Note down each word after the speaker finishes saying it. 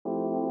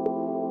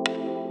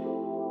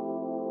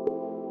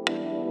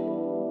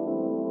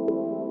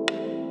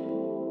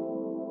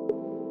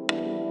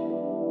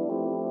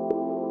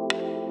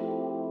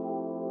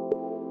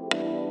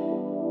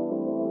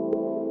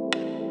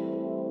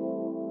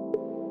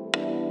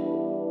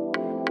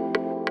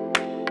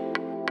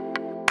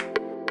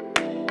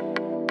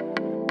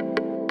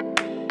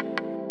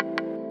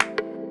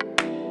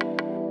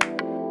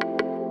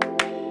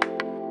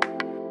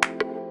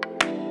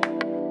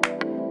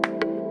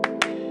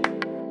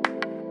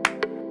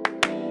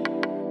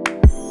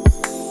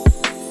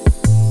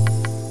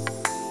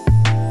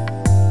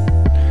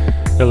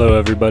Hello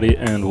everybody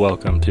and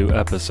welcome to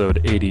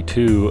episode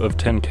 82 of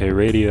 10K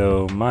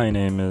Radio. My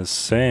name is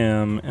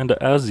Sam, and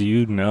as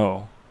you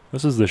know,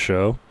 this is the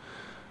show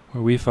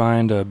where we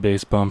find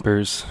bass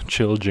bumpers,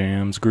 chill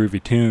jams,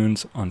 groovy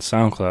tunes on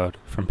SoundCloud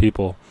from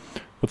people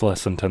with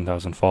less than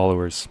 10,000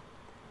 followers.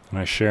 And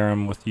I share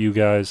them with you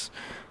guys,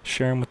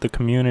 share them with the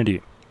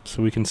community,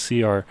 so we can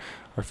see our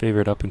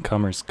favorite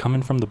up-and-comers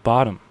coming from the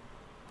bottom,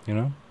 you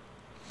know?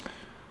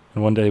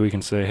 And one day we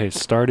can say, hey,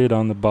 started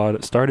from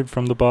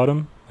the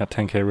bottom at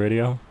 10K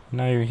Radio,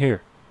 now you're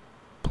here,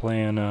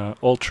 playing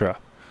Ultra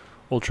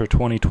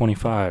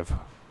 2025,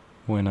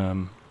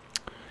 when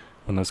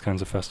those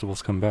kinds of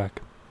festivals come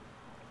back.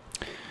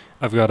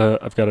 I've got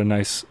a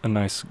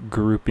nice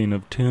grouping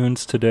of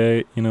tunes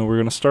today. You know, we're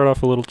gonna start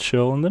off a little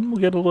chill, and then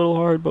we'll get a little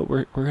hard, but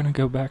we're gonna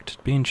go back to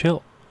being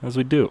chill as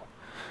we do.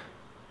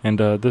 And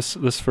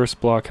this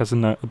first block has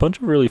a bunch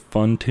of really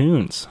fun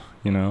tunes.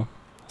 You know,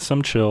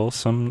 some chill,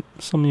 some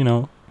you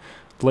know,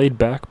 laid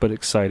back but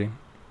exciting.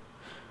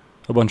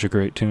 A bunch of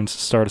great tunes to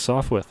start us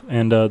off with.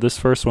 And this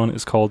first one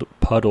is called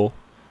Puddle,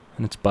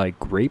 and it's by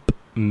Grape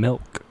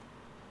Milk.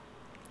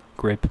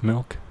 Grape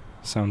Milk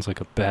sounds like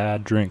a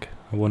bad drink.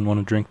 I wouldn't want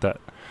to drink that.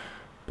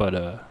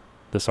 But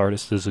this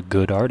artist is a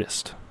good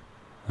artist,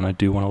 and I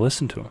do want to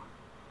listen to him.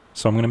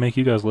 So I'm going to make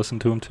you guys listen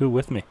to him too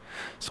with me.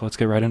 So let's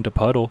get right into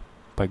Puddle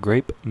by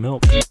Grape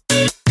Milk.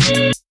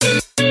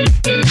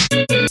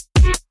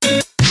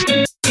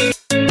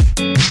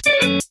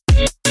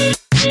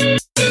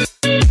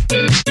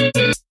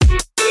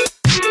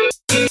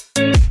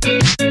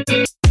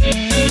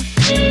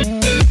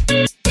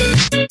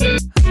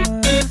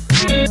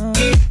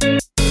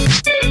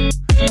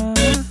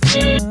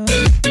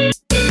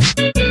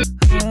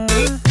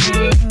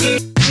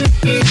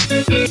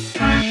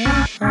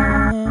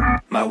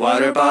 My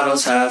water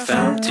bottle's half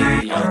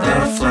empty on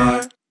the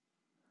floor,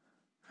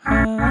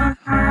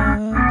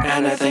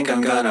 and I think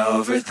I'm gonna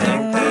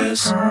overthink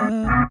this.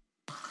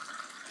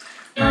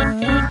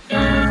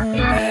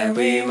 And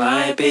we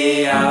might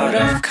be out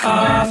of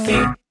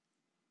coffee,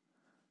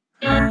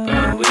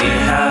 but we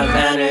have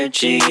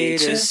energy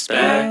to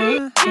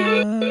spare.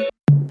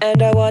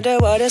 And I wonder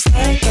what it's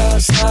like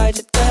outside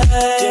today.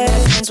 Do my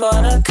friends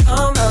wanna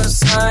come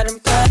outside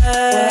and play?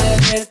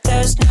 What if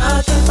there's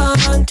nothing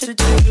fun to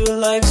do,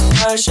 like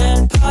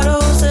splashing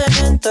puddles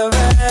in the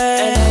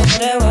rain?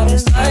 And I wonder what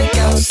it's like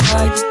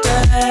outside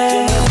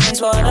today. Do my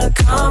friends wanna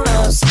come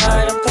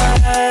outside and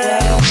play?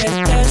 What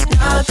if there's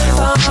nothing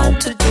fun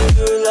to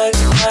do, like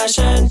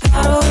splashing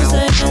puddles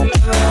in the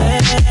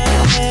rain?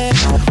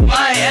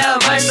 Why am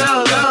I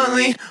so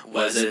lonely?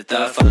 Was it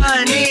the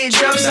funny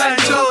jokes I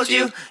told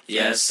you?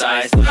 Yes,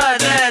 I thought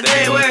that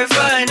they were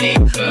funny,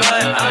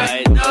 but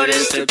I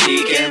noticed a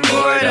peak in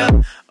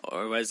boredom.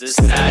 Or was it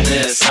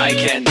sadness? I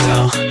can't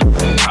tell.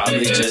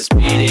 Probably just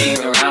beating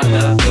around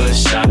the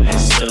bush. I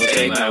still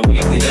take my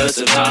weekly dose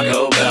of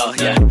Taco Bell.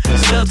 Yeah,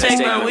 still take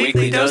my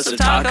weekly dose of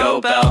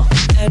Taco Bell.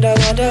 And I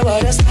wonder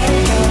what it's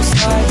like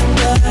outside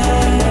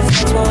today. If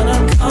friends wanna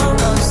come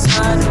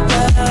outside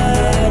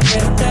today,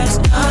 if there's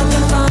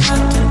nothing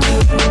fun to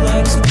do,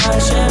 like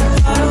splashing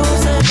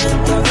puddles in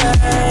the rain.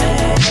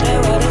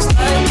 And what it's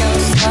like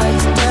outside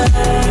today.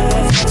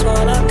 If friends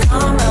wanna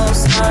come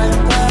outside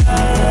and play,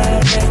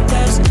 if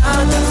there's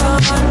nothing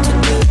fun to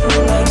do,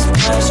 like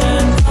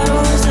splashing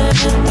puddles in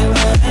the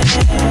rain.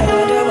 I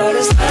wonder what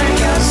it's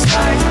like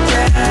outside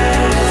today.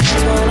 If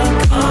friends wanna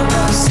come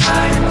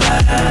outside and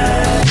play,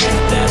 if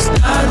there's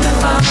nothing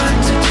fun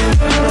to do,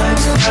 like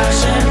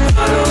splashing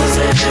puddles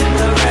in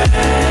the rain.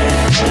 I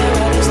wonder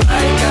what it's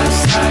like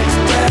outside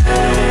today.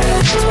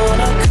 If friends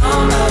wanna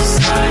come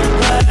outside and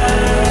play,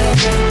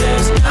 if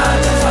there's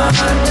nothing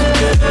fun to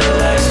do,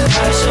 like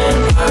splashing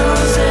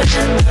puddles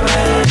in the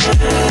rain.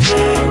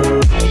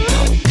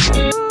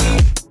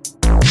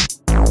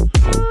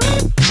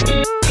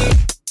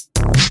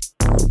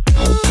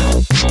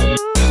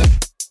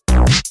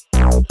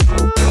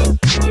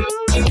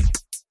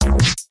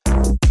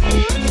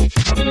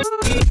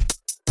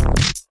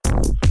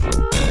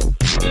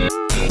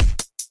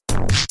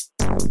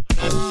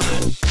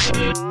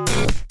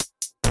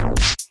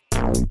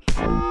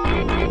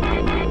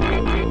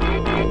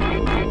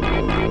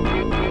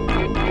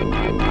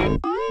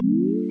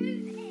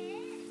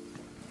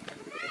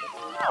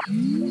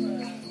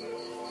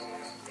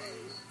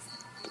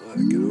 Let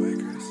it get away,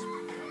 Chris.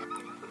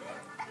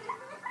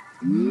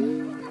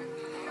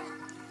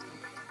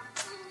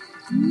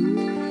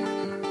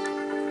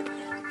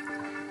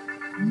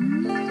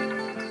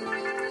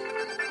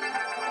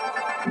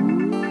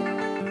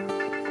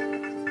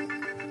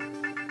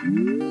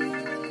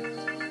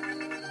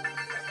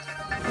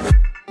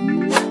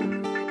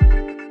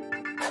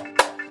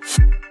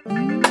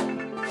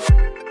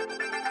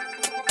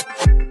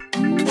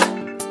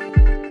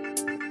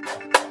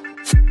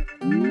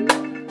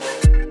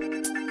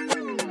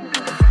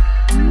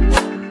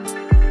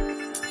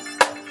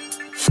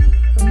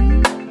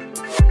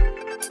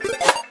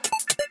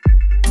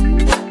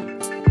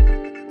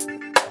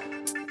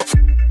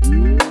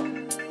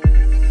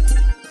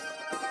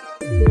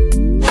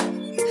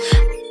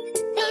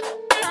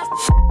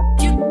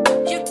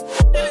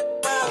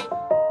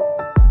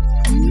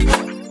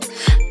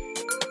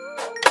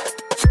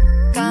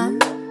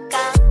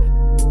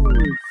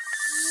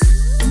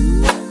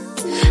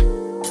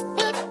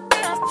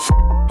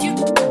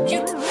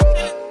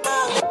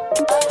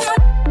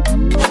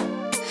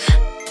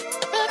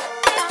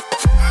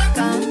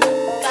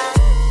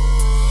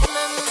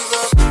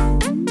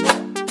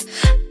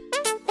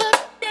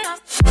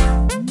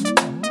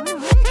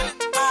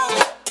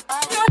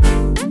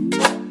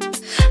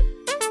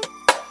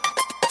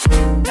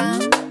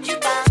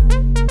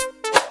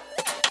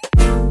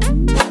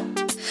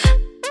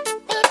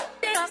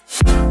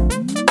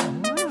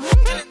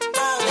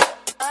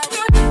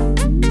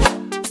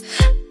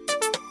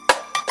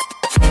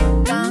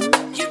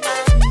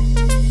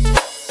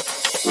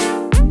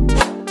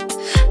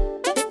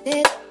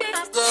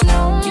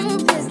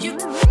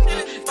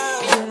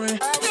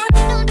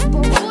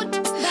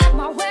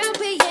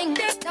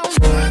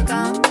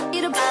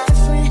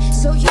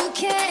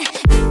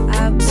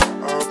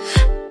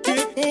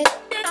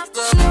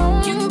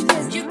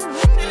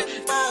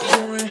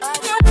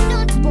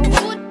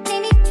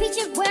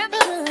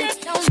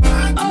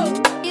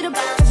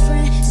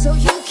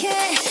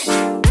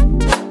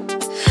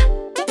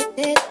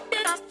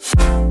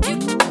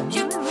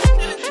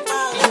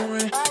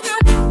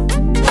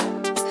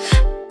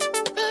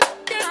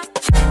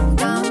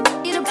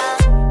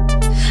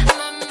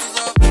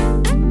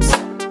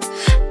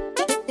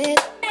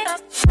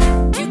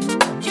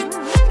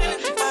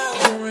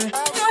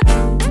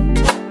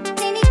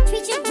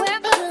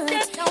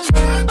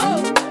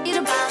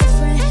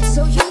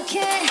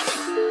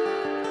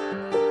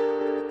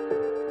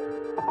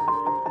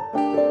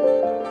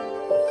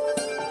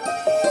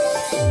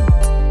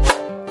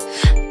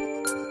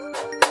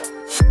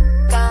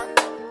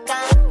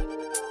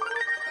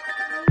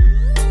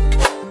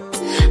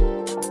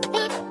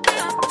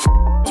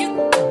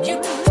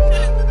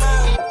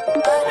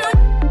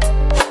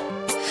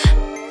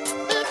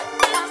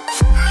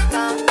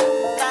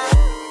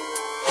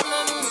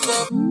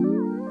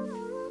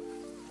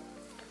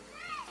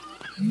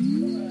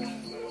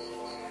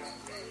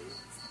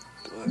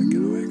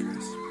 Get away,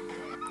 Chris.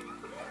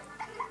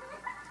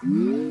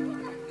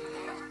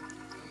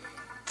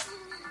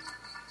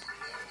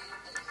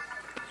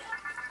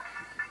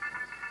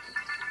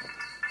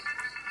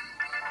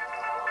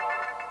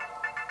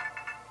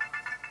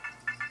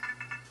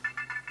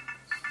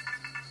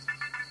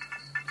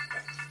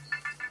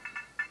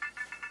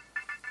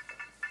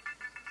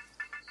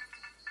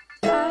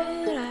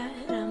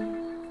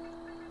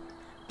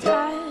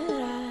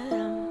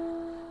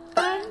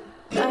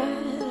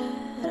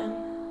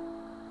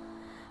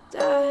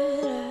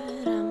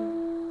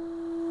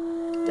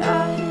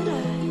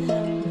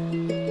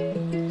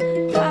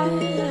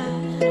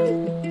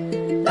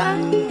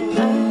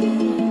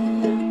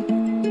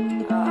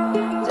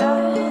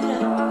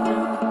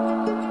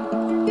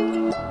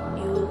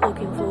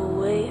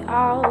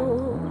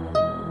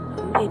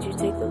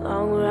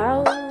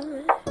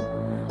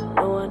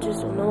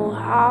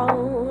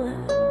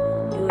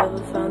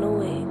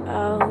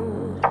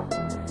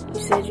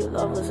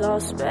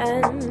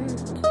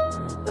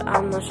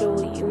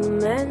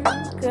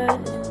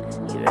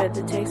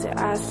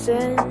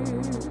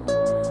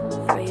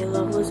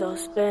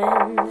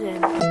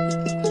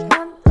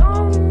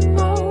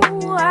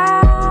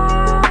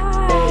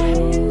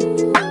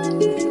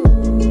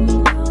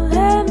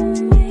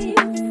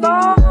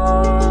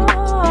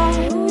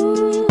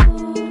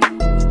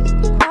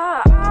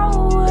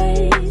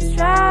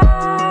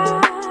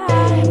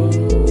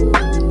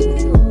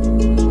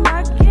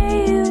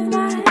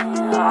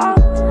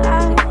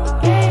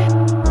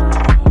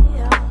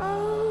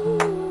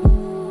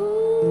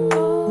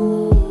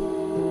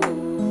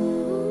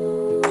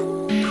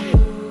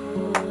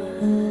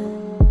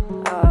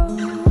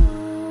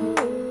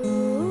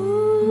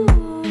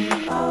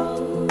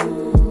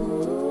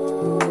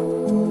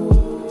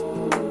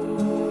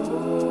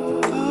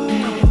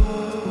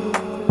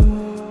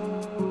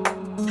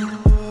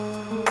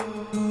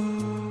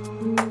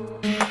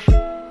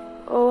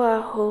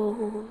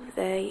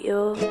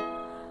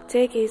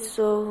 Take it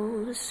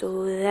slow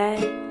so that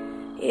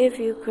if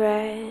you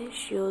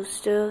crash, you'll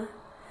still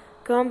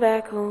come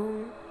back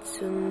home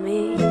to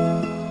me.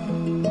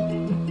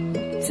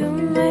 To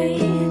me,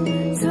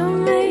 to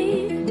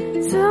me,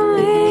 to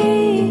me.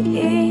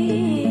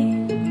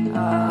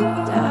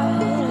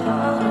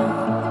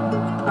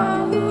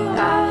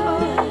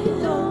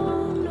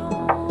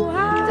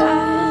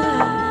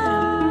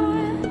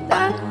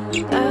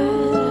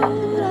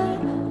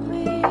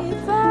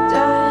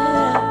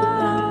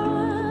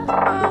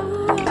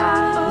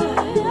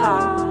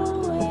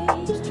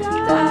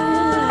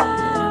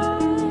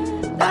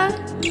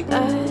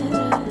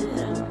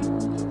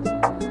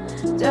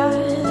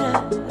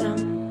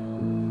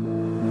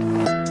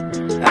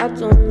 I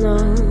don't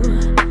know,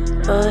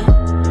 but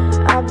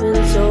I've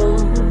been told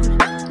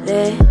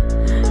that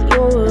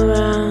you're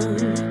around,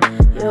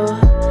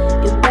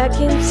 you're back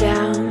in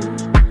town,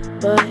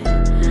 but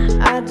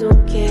I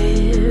don't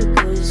care,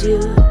 'cause you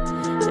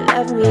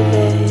left me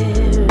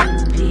there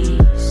in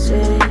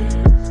pieces,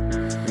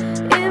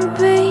 in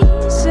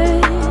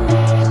pieces.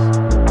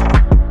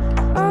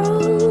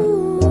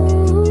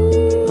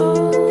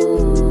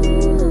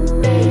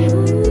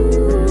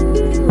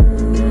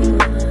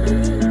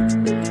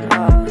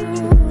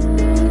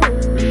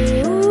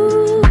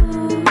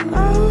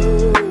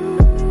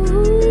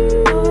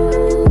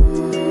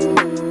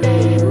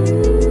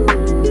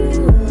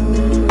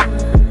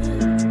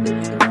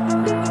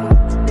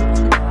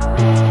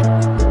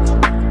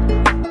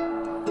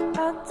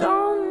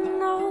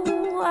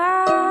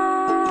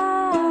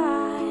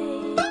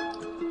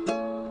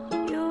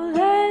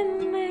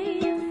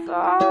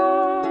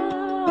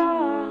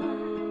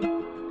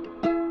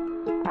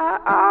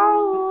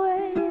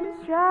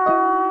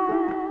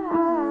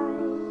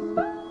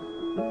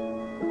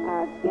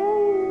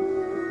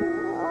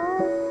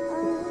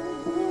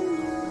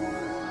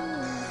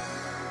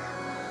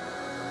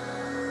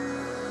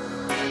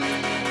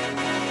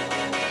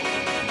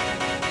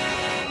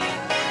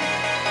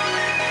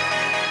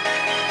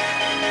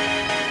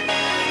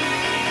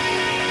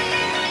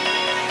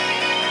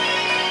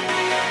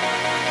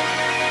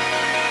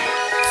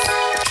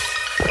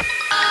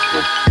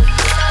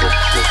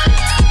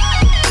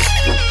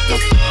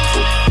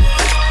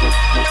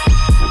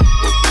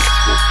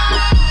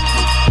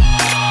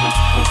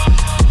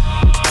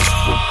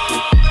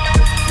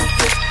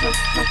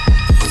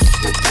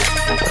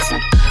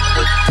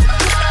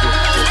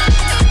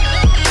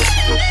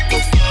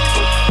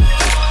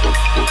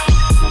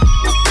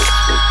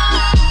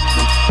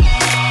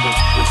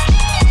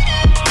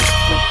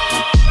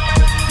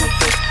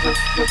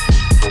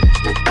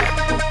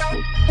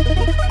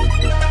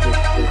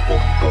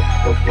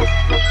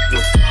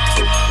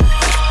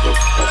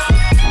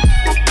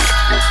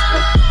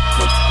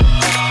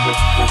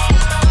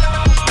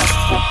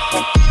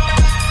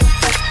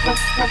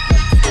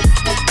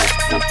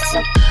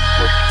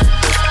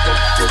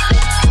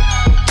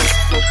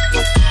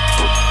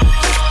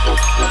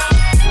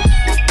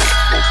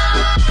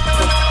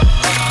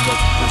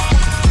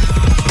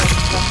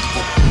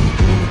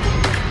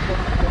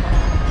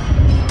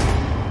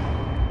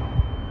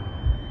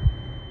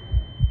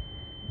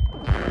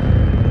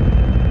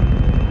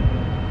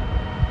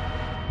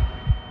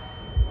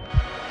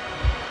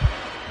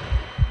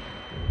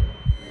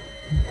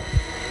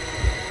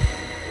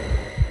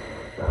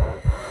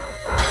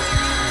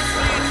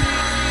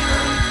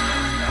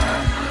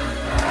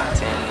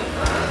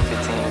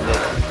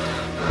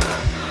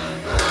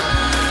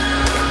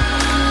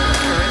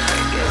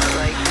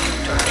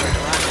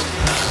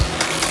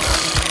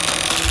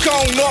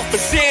 For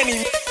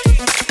Zanny.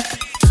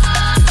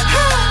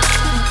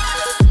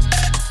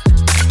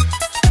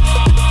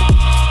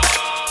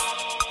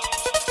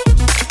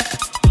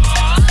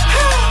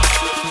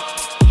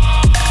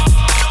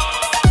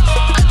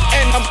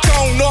 And I'm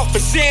going off for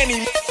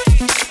Zanny.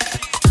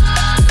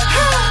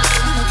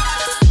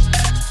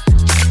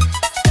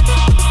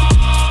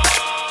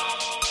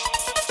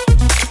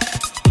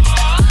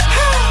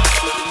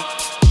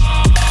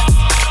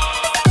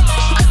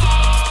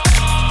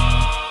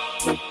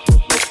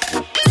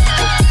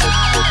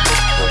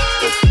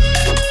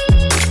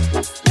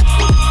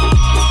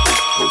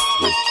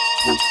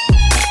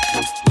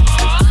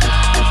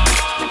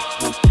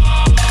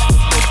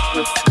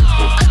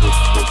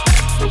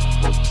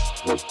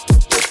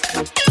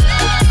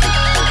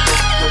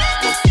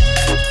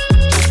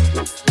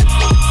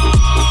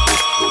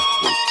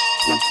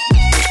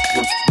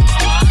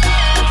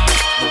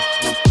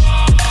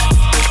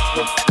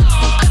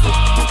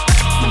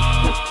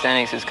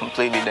 Xanax is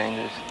completely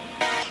dangerous.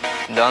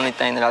 The only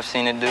thing that I've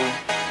seen it do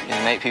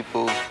is make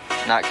people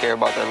not care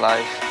about their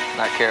life,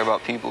 not care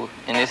about people.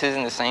 And this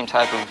isn't the same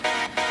type of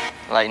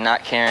like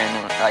not caring,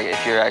 like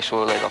if you're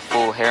actual like a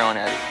full heroin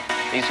addict.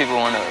 These people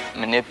want to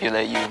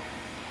manipulate you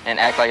and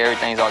act like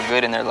everything's all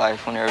good in their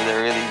life whenever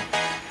they're really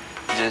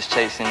just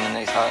chasing the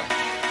next high.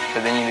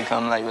 But then you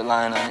become like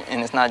relying on it.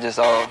 And it's not just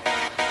all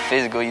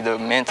physical, the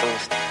mental,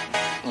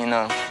 you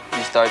know,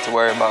 you start to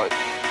worry about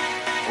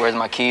where's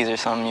my keys or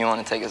something, you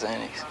want to take a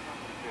Xanax.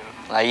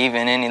 Like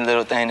even any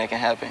little thing that can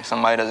happen,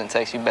 somebody doesn't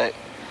text you back.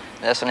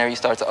 That's whenever you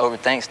start to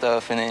overthink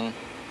stuff and then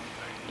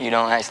you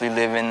don't actually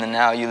live in the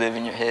now, you live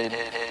in your head.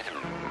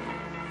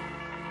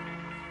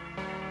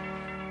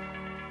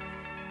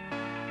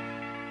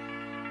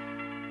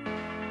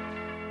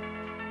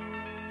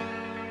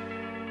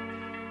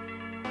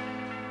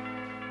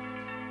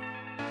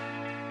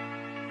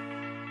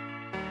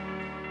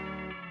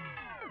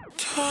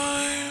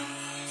 Time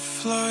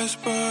flies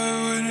by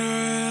when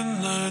you're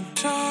in the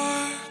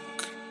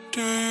dark.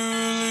 Do you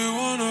really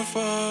wanna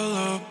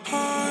fall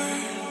apart?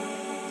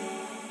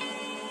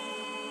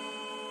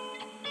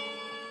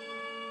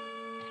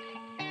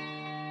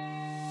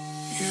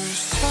 You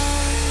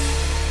said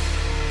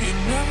you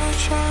never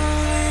try to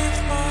leave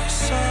my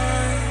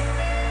side,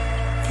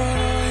 but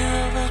all you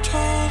ever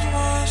told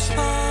was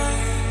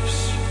lies.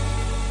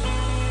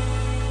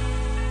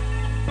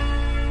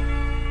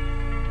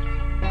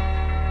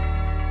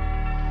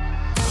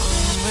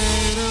 I'm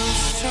made of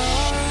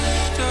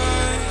stardust,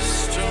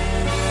 I'm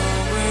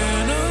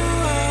blowing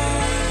away.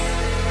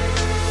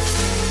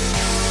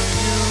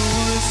 You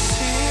would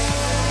see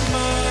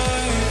my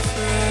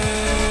fate.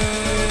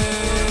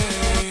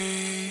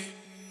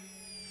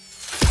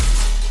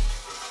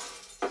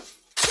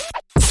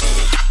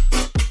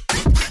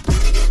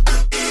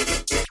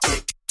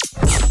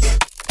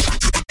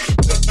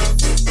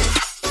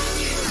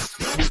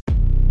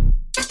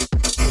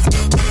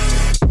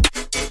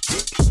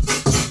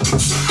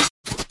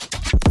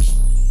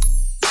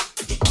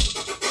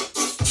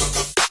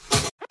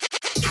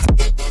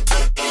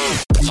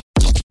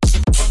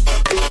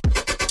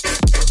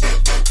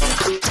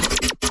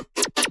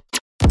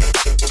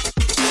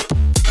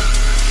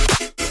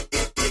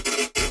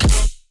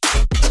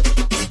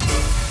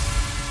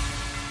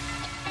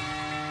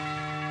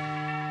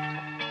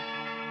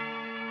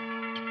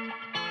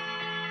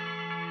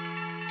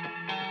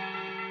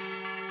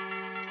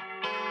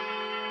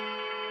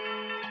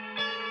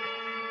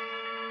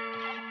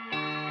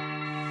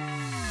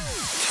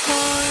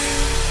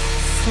 Time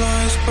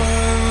flies by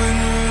when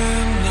you're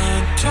in the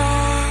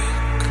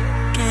dark.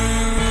 Do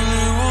you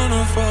really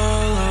wanna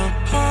fall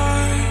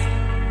apart?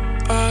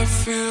 I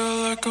feel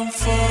like I'm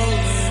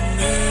falling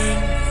in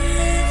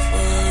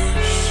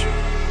reverse.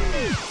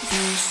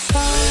 You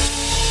said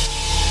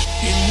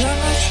you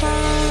never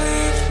try to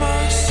leave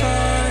my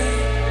side,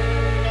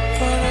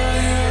 but all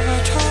you ever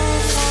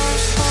told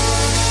was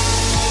lies.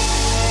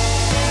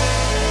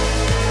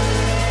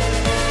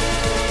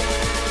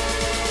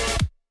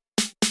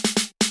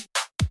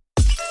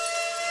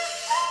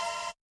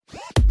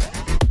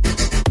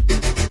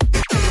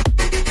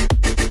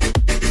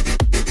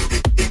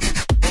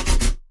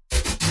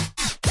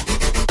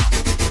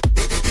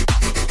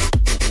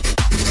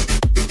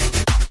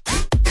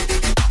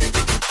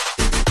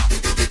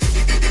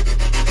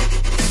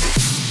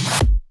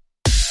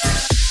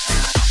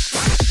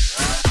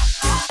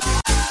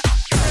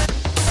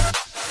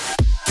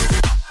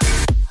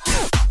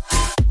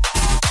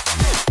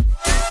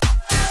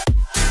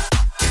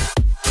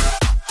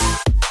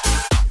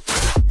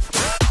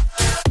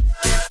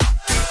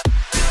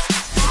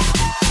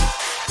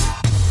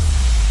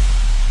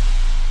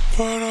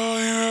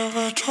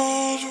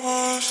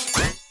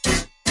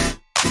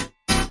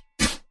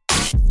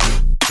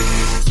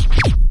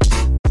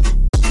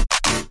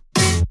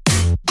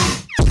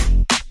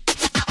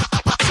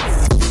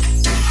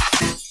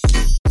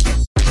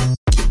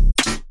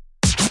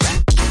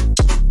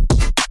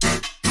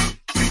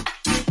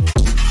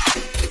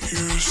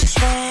 you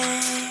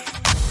said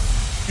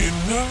you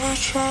never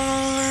try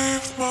to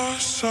leave my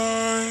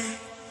side,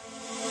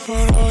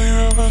 but all you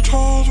ever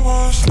told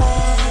was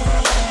lies.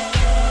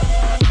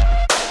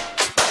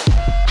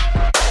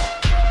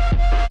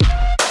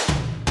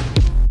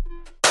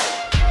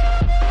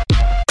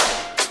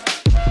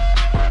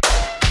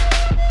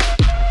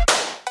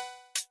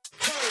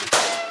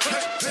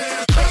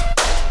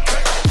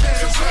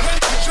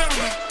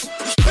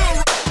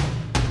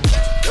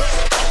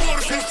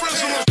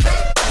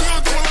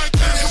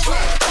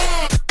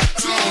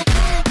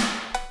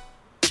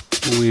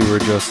 We were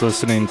just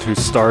listening to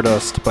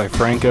Stardust by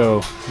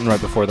Franco, and right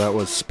before that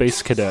was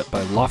Space Cadet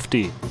by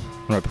Lofty,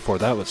 and right before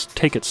that was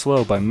Take It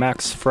Slow by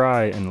Max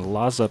Fry and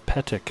Laza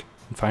Petic,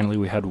 and finally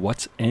we had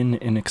What's in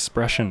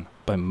Expression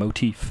by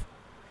Motif.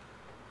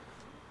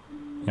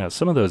 Yeah,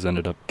 some of those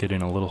ended up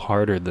getting a little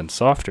harder than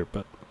softer,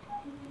 but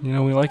you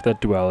know, we like that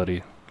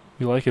duality.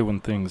 We like it when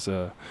things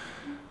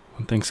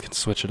can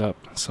switch it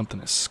up.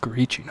 Something is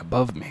screeching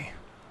above me.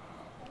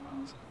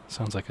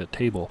 Sounds like a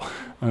table.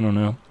 I don't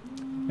know.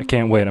 I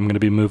can't wait. I'm going to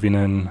be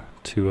moving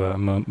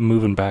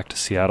back to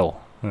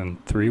Seattle in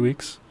 3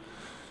 weeks.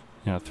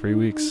 Yeah, 3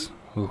 weeks.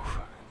 Oof,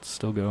 it's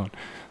still going.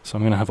 So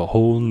I'm going to have a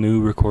whole new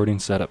recording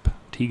setup.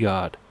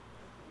 T-God.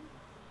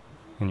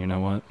 And you know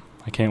what?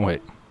 I can't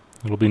wait.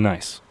 It'll be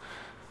nice.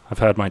 I've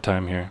had my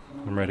time here.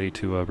 I'm ready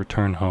to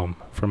return home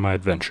from my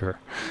adventure.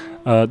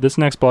 This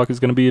next block is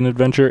going to be an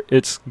adventure.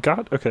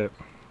 Okay.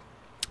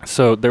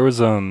 So there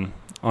was, on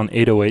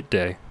 808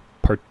 Day,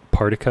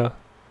 Partica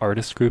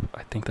artist group,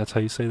 I think that's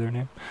how you say their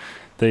name.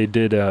 They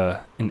did an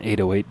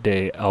 808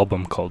 Day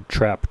album called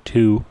Trap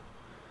 2.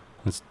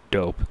 It's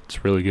dope.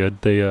 It's really good.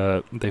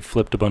 They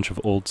flipped a bunch of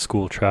old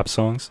school trap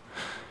songs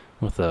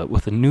with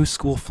a new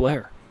school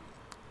flair.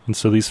 And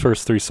so these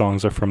first 3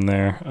 songs are from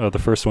there. The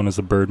first one is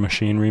the Bird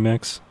Machine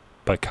remix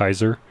by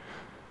Kaiser.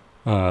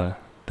 Then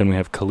we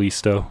have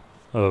Callisto,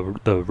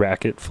 the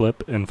Racket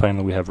flip, and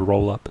finally we have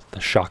Roll Up,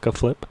 the Shaka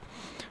flip.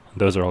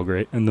 Those are all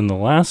great. And then the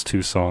last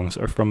 2 songs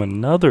are from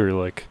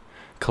another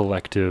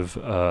collective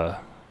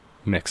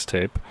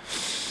mixtape,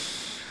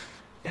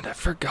 and I've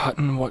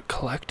forgotten what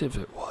collective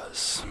it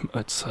was.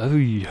 I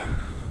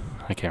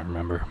can't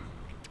remember.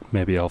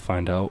 Maybe I'll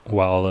find out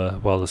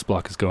while this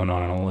block is going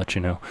on, and I'll let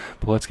you know.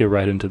 But let's get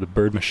right into the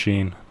Bird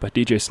Machine by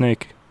DJ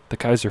Snake, the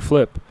Kaiser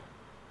flip,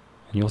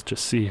 and you'll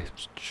just see,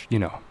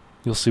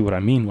 you'll see what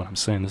I mean when I'm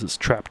saying this is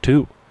Trap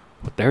 2,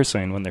 what they're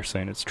saying when they're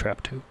saying it's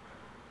Trap 2.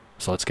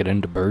 So let's get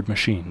into Bird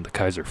Machine, the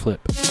Kaiser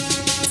flip.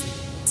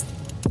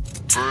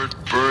 Bird,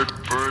 bird,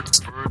 bird,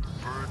 bird, bird, bird,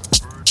 bird.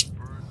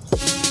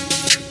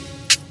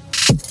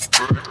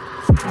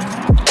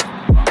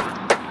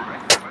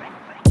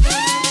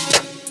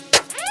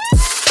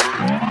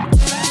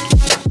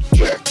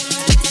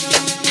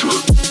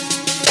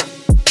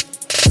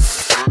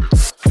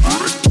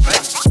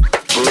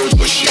 Bird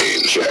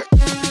machine check.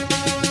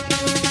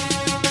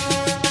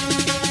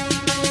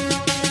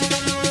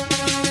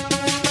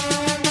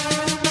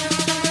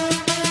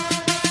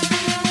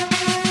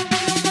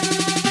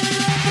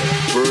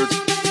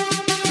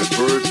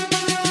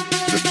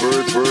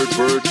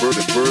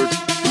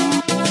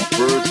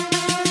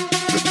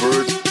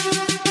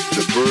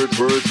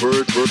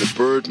 The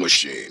bird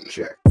machine.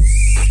 Check.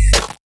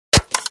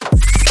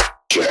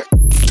 Check.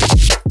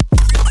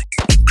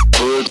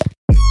 Bird.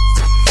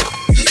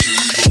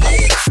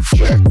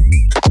 Check.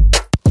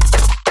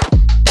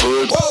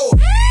 Bird. Whoa.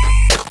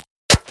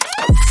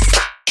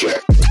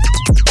 Check.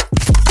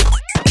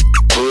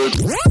 Bird.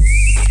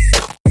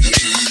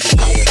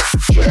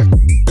 Check.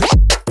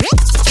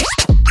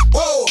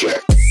 Whoa.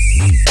 Check.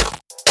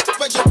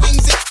 Spread your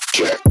wings.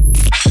 Check.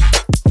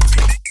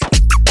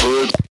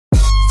 Bird.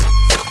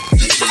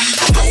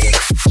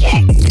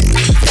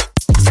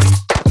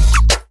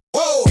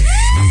 Whoa!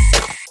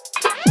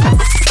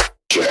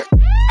 Check. Check. Whoa! Check.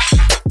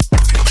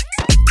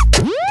 Bird,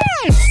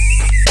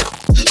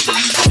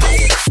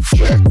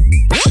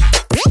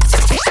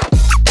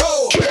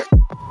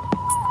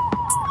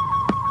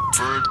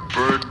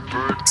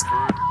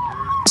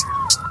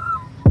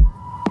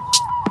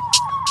 bird,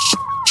 bird, bird.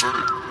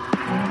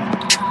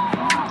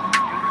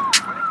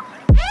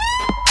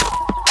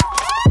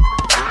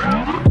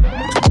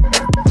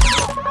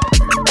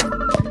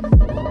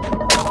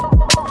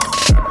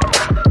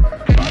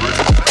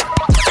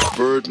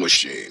 Bird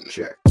machine.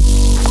 Check.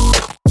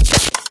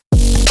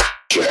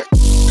 Check.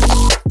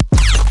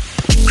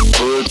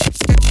 Bird.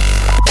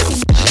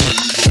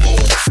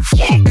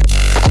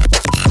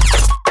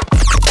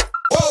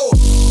 Whoa.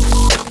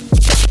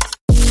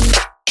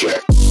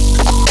 Check.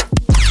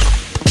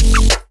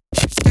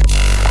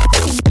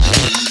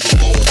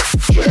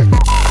 Check.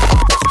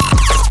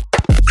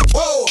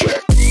 Whoa.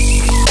 Check.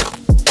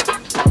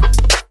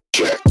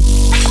 Check.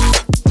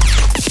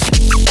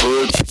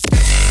 Bird.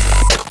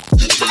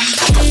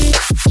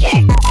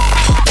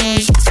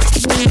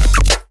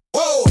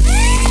 Whoa!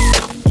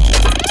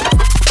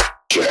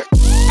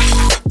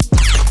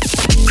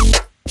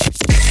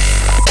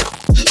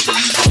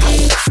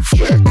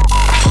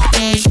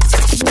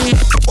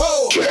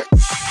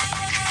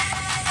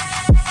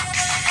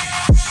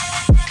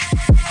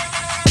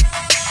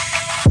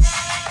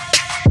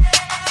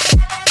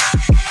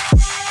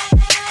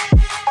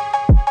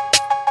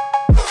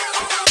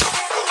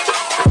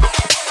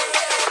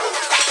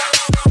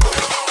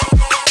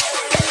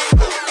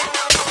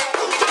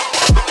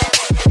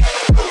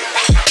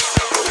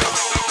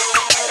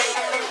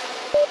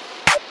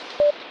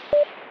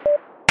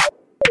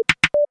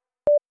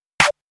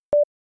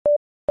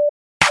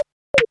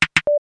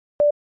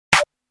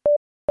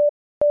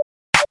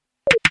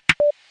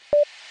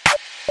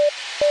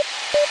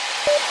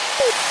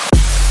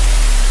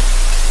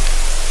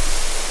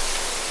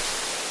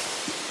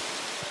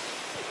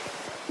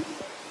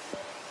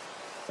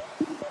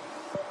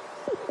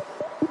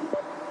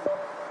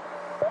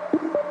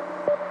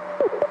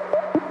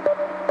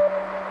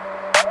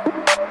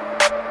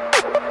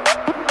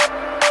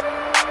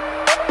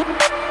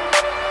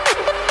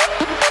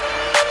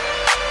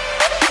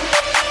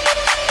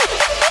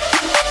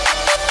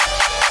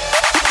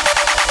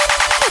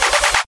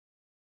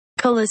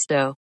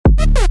 Callisto.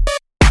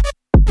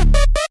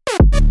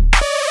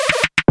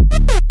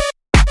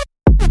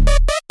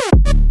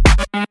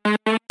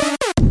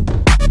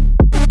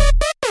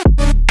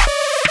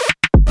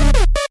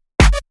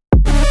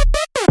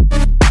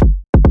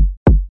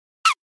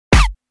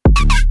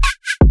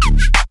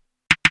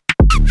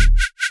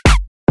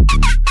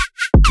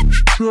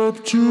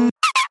 Drop to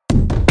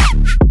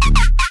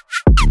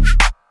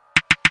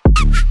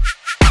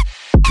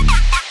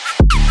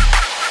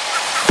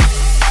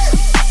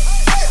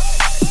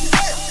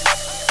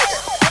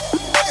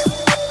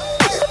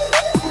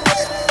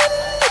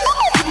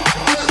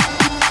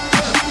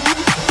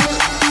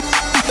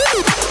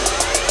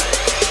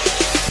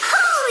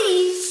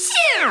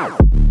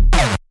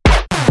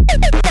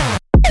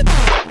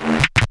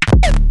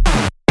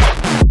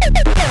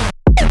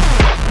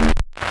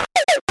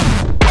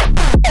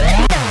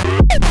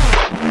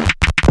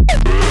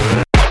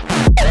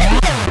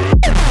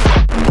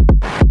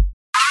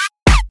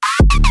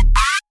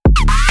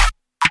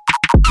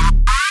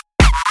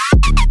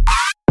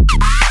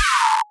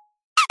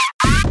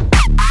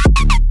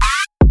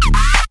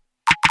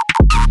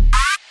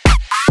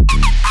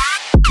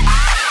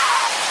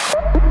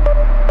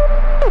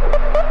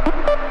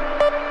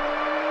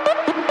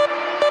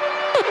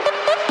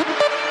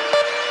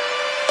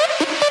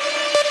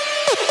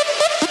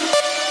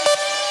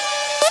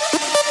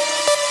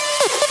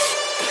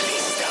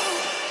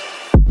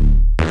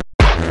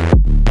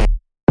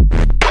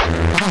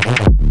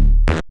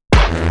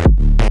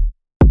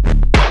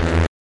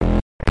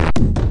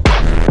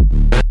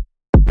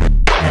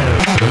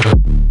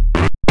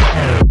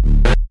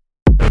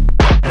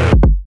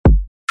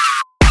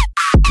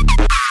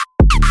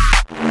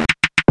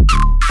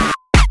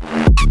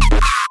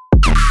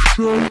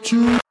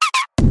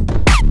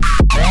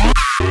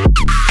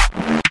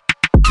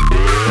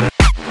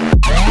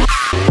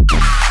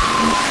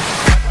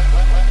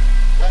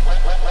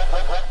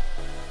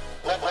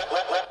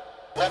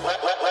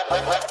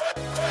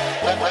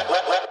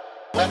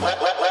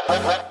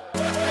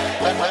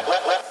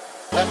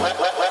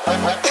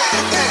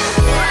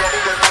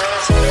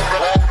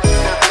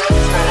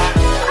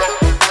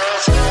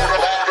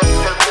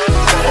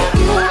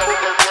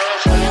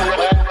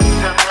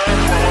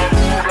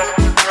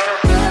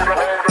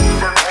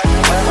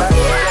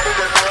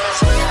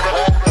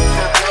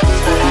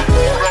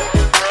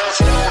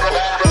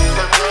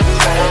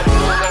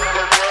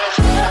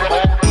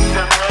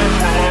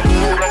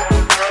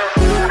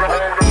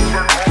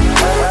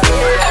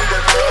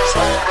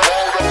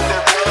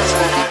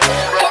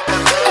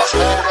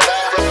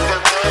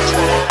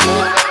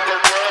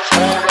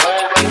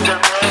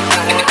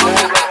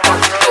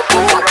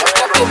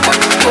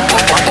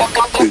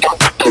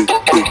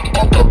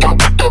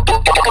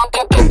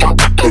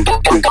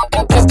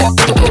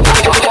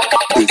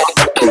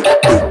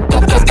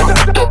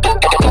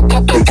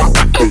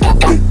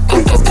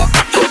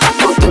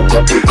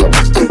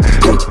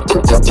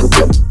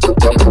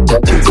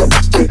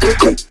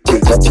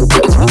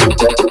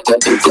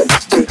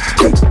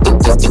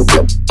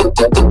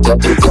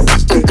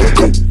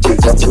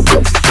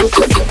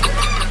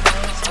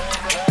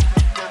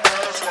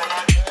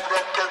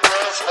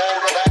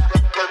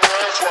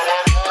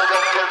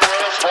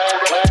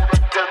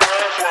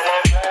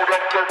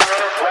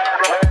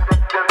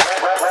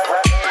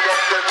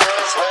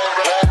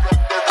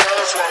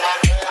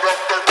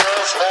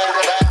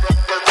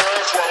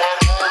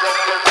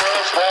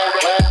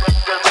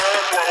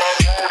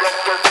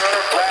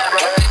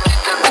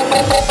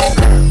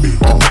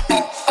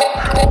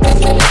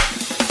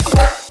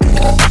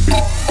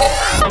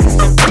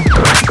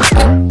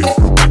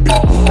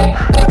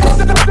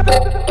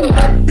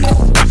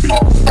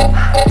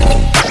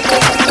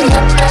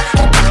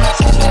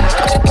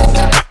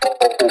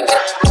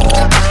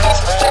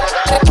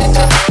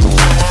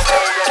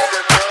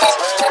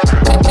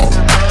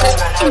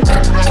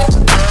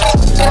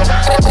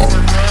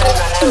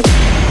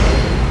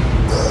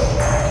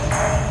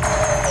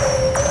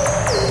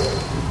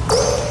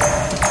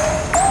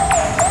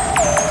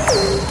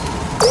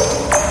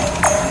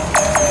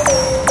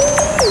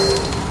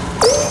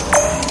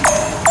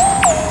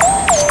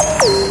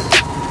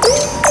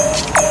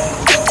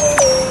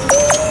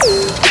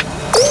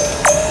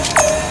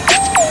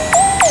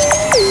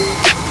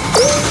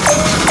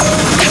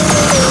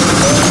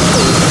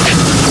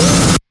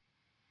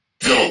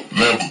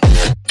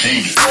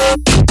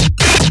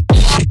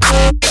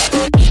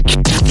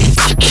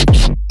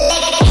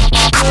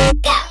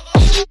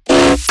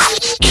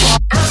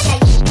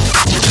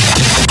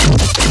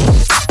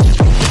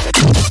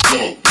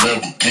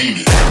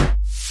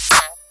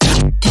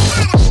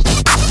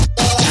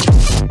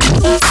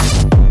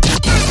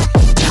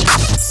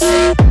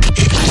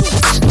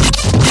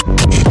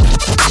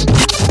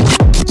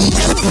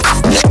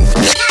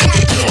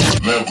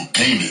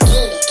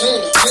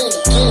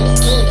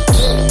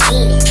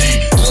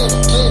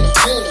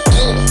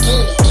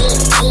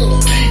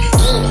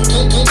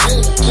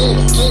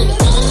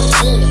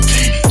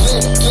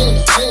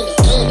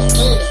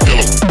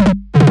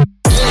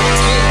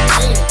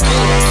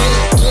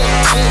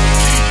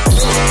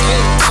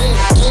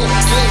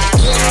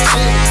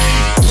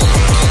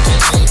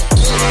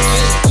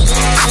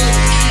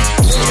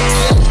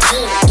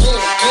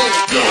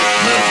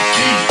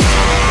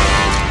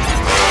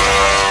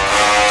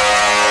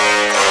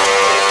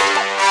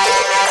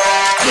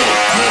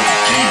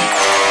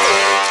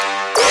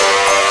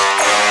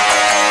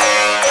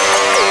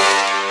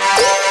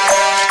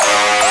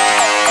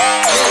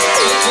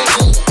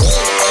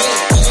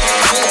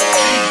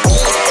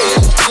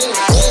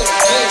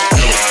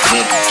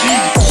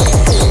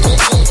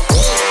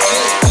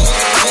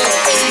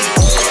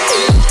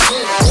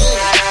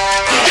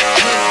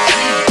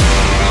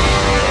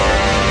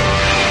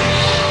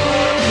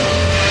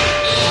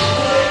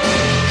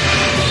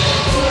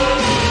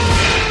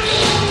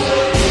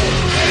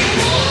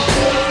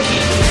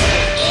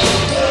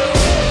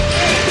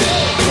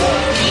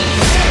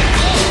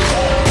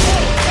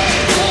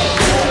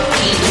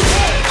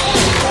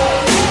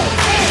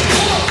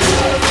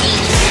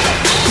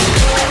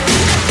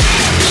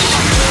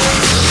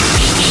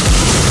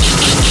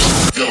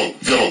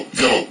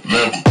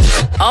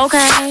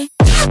Okay.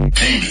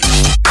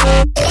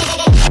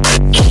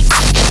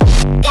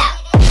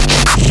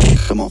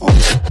 Come on.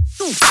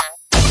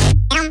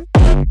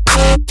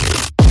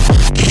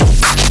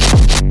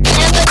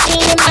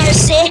 Lamborghini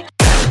Mercy.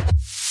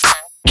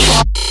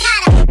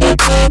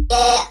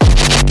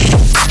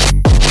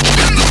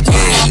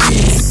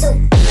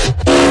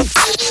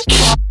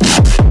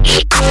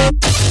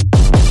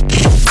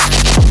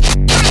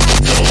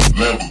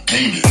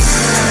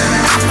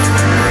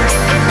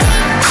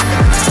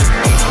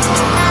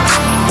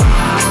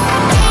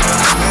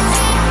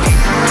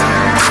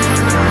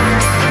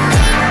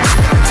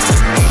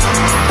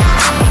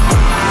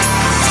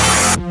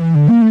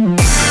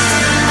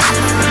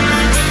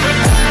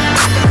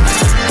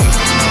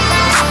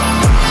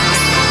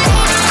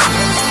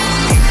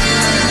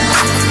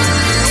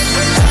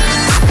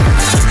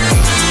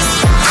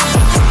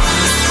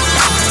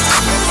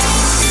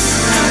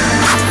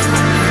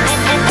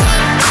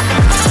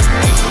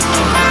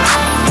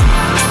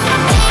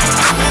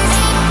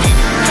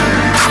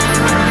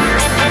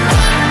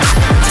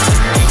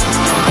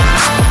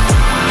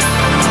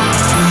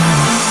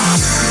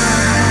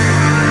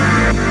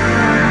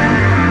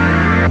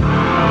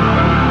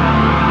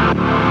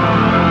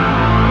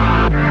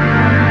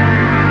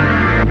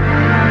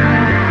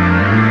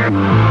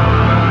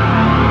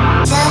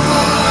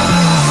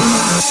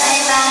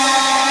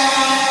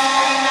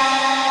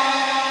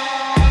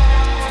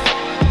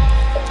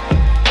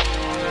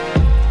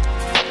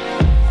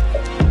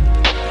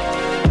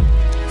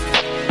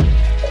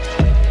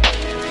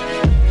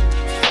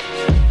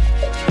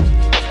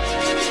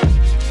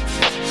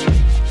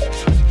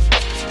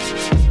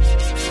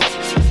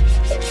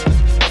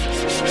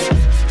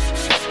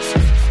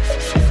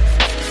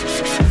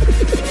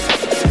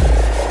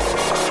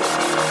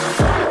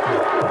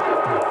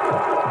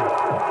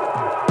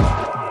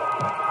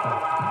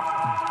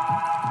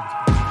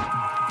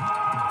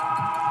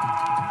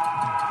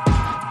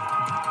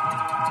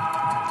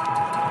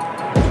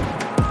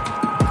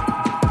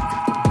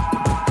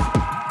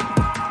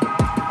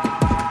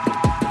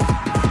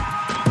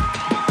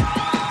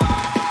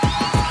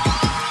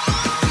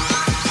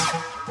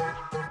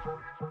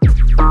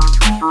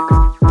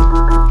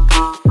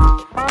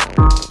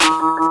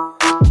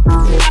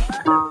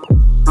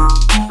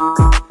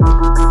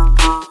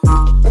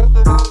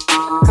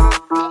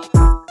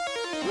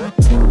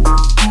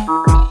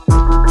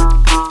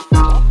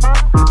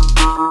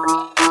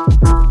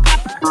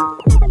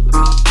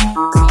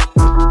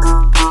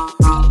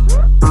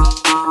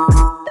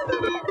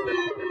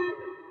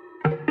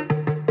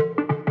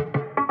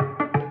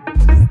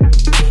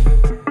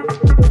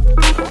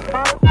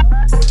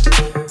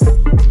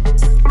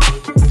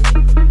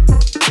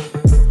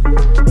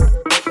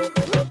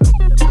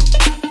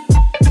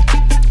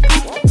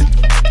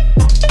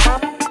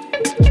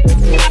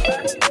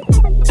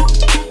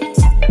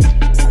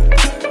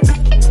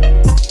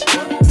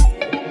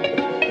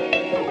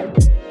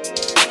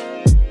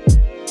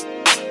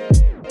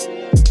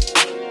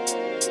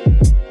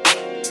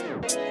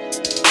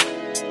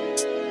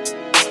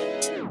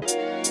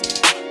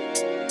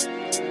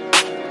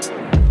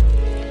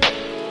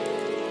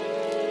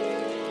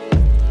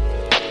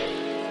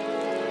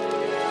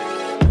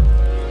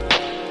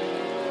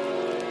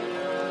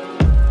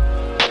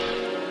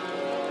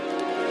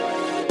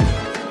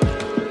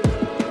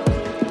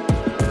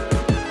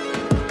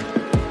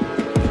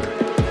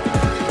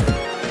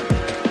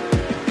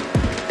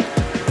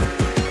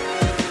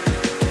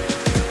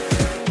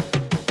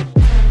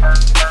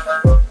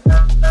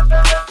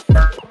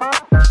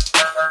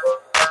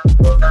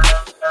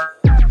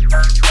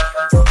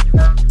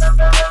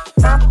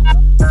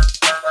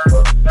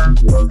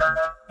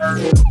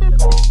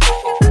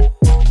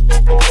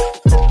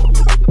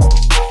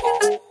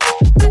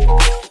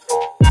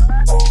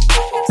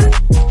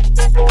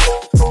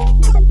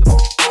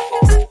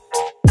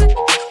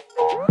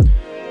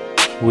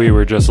 We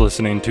were just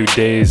listening to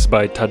Days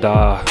by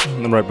Tada,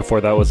 and right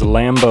before that was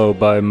Lambo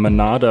by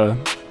Manada.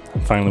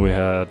 Finally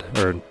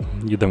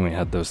then we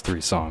had those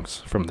three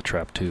songs from the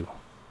Trap 2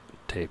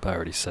 tape. I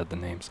already said the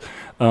names.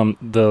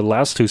 The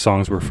last two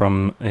songs were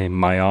from a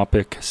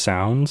Myopic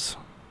Sounds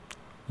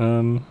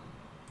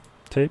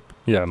tape.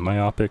 Yeah,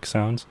 Myopic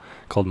Sounds,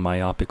 called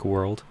Myopic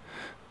World.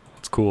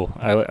 It's cool.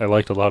 I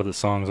liked a lot of the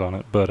songs on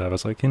it, but I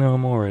was like,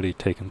 I'm already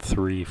taking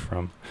 3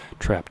 from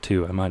Trap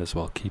 2. I might as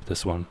well keep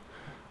this one.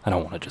 I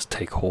don't want to just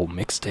take whole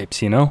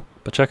mixtapes,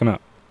 But check them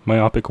out.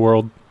 Myopic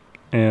World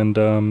and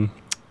the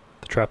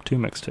Trap 2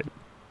 mixtape.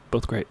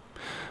 Both great.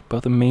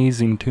 Both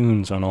amazing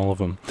tunes on all of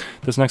them.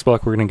 This next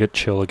block, we're going to get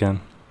chill again.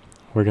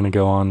 We're going to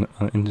go on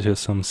into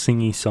some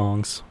singy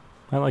songs.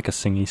 I like a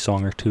singy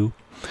song or two.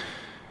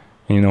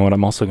 And you know what?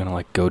 I'm also going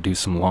to go do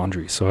some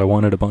laundry. So I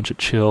wanted a bunch of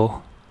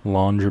chill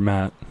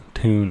laundromat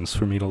tunes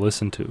for me to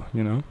listen to,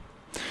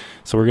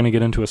 So we're going to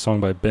get into a song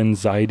by Ben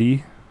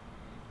Zaidi.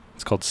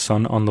 It's called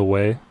Sun on the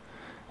Way.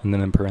 And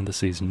then in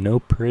parentheses, No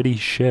Pretty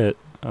Shit.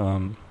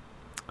 I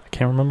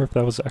can't remember if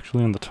that was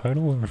actually in the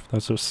title or if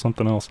that's just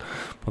something else.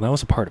 But that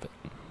was a part of it.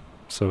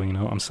 So,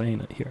 I'm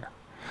saying it here.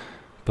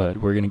 but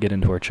we're going to get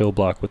into our chill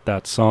block with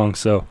that song,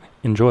 so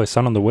enjoy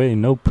Sun on the Way,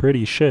 No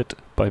Pretty Shit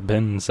by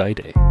Ben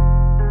Zaide.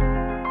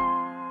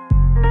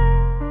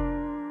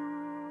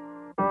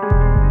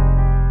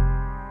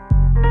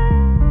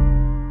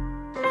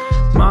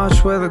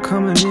 March weather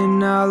coming in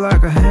now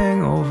like a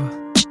hangover.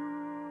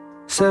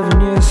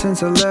 7 years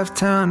since I left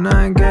town,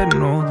 I ain't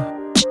getting older.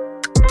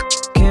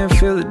 Can't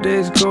feel the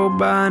days go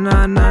by,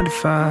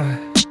 9:95.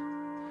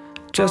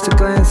 Just a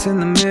glance in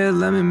the mirror,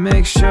 let me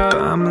make sure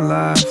I'm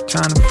alive.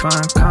 Trying to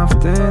find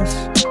confidence,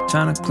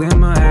 trying to clear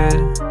my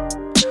head.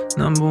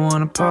 Number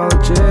one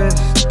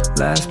apologist,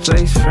 last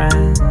place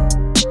friend.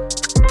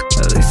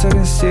 At least I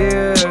can see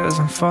it as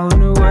I'm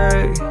falling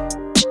away.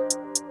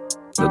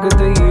 Look at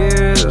the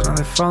years, now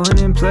they're falling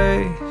in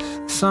place.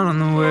 Sun on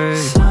the way,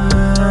 sun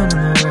on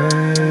the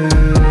way,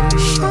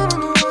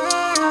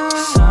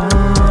 sun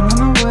on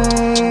the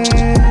way,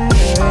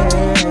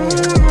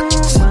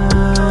 sun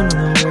on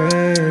the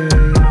way.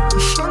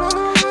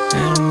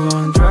 And I'm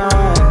gonna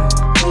drive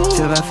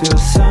till I feel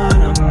sun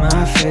on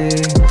my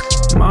face.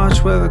 March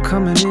weather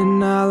coming in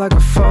now like a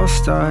false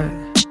start.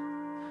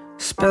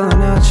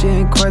 Spelling out you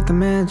ain't quite the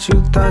man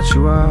you thought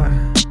you are.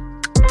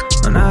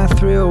 On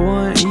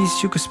I-301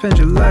 East, you could spend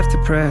your life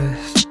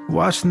depressed,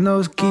 watching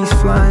those geese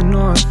flying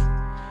north,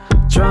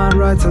 drawing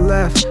right to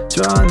left,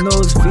 drawing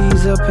those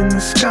V's up in the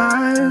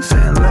sky,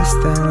 saying less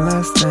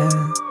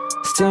than.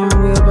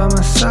 Steering wheel by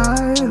my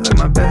side, like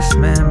my best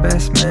man.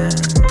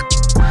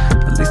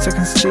 At least I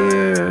can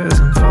steer as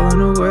I'm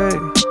falling away.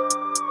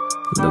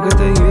 Look at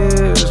the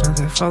years, now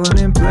they're falling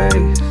in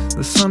place.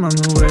 The sun on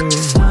the way,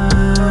 sun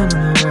on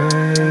the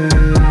way,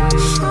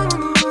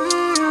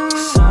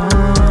 sun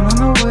on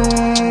the way.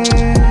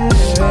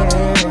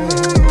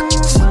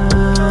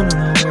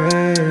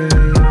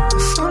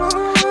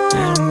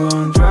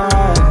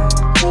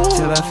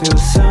 Feel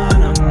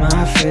sun on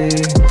my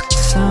face,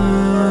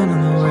 sun on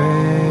the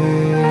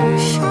way,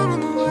 sun on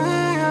the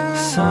way,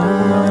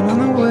 sun on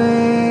the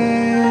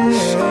way,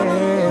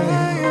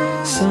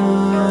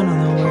 sun on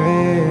the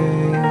way.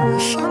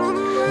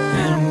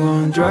 And I'm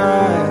gonna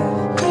drive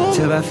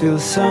till I feel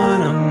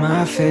sun on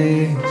my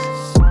face.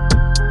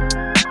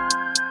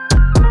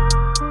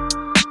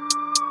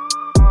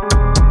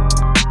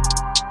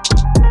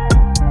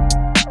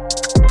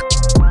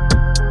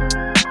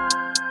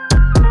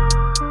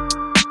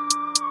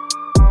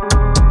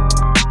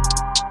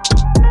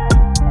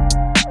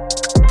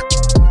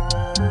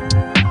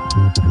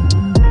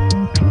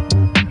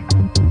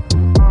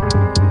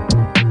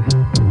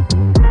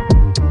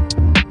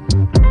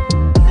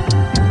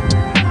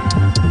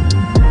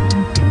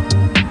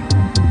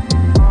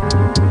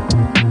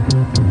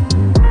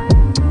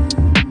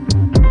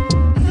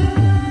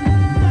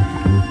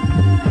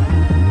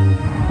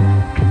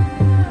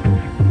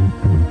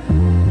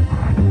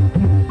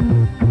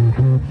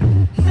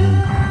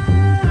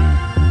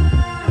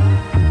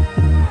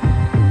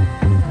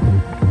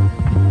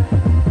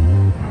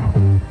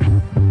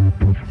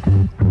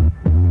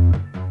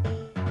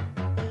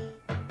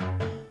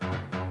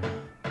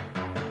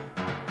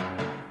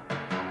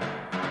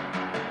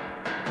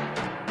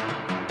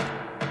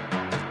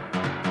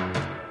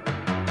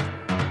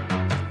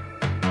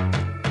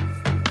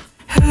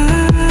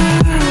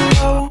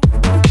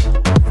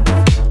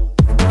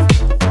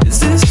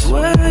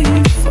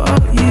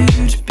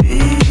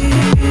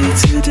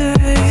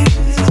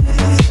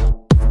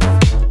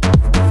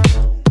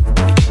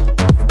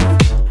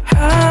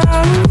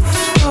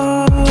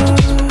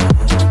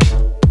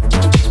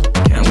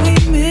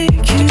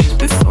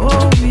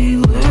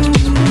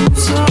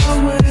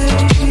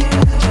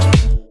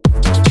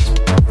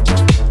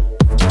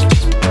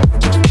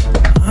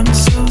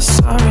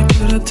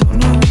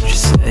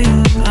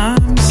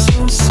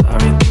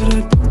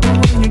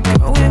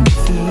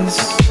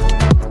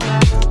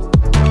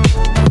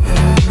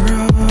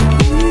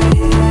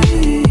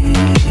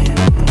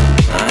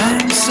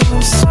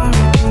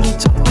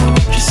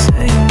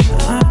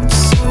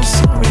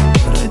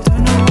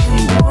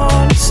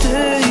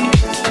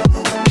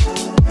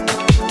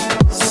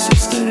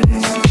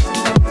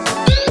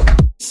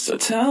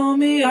 Tell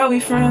me, are we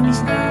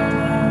friends now?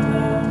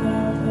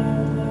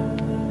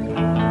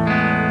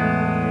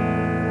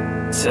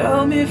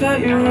 Tell me that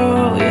you're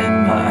all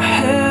in my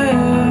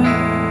head.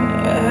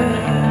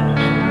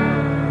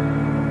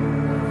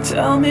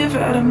 Tell me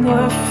that I'm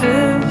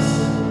worthless.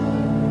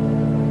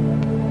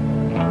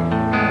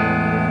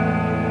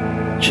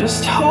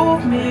 Just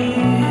hold me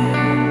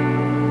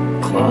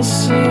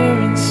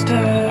closer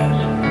instead.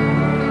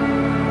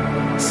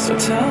 So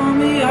tell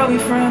me, are we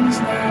friends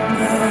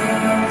now?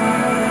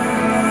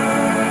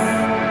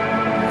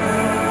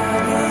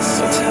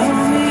 So tell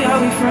me, are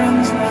we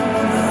friends now?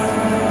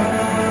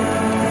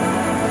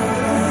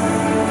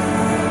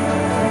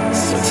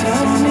 So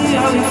tell me,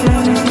 are we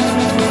friends now?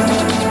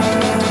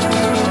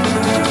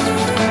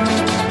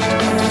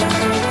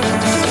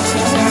 So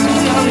tell me,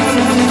 are we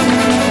friends now?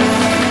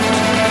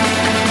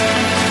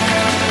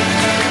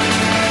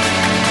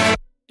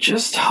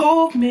 Just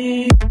hold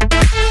me.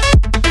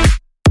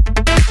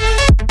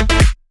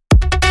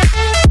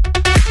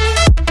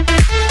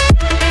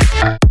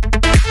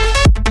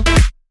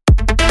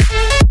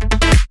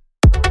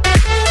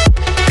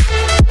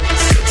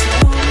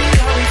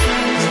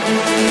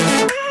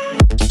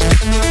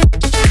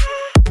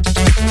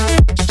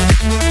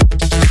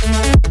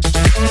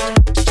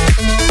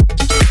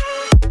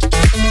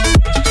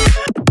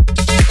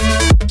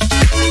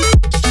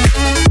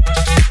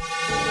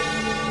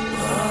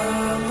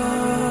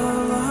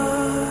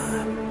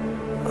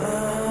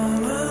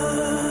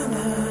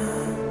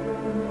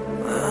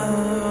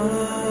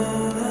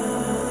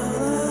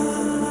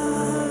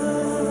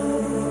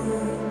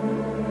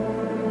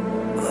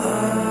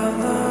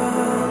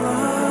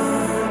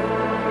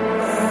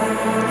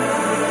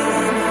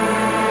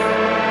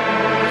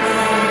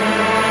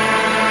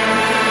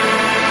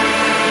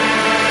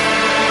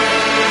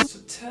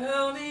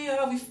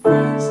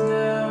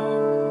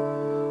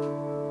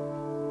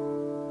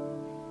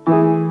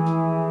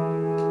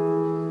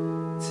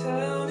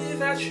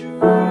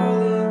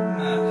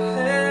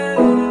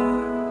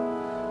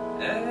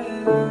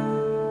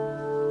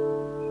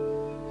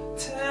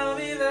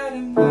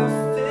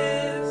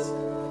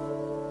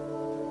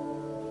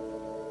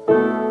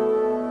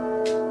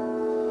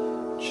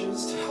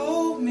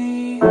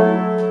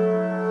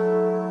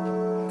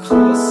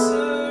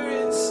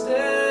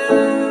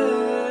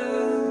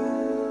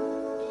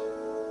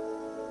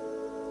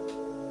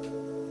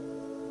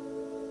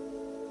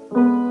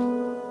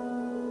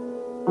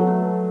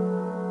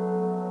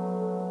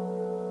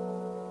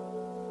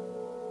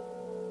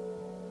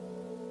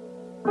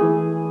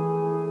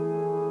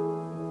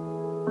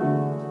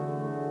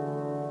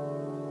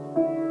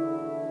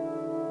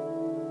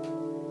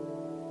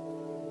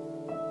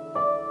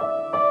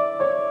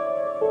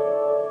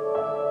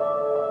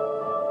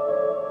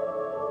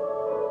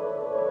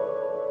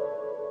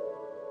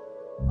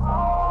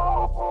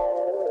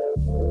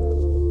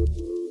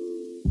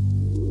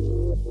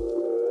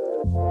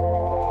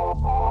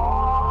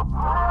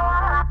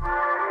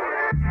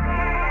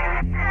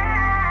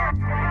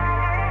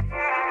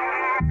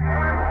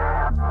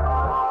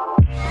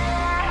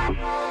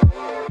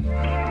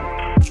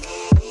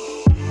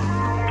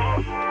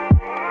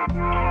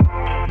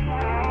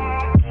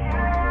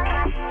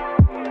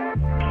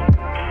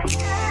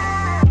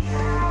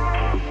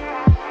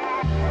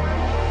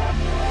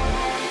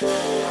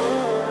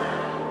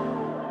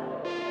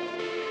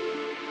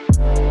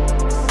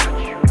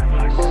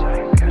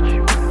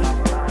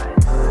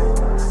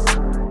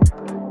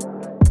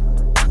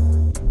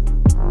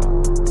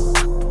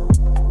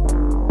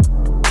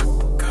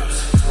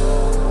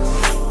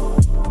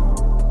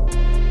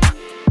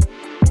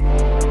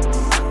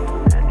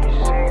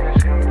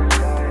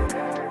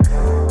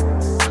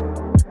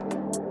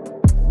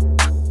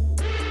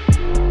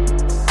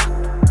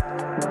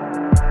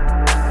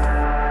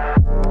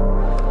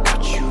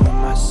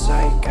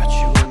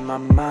 my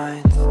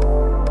mind.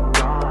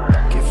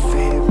 Get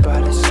faded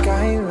by the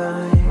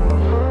skyline.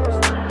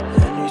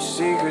 Any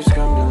secrets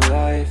come to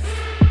life.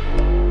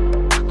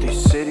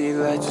 These city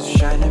lights are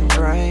shining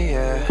bright,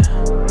 yeah.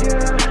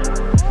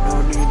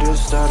 No need to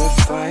start a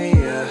fight,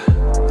 yeah.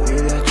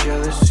 Leave that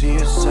jealousy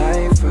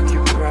aside, fuck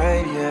your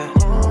pride, yeah.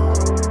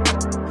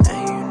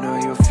 And you know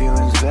your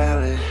feelings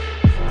valid.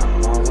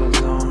 I'm all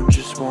alone,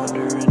 just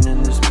wandering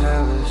in this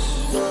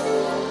palace.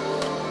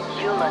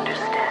 You'll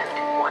understand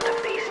one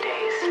of these days.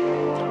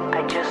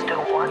 I just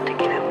don't want to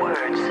give it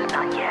words,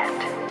 not yet.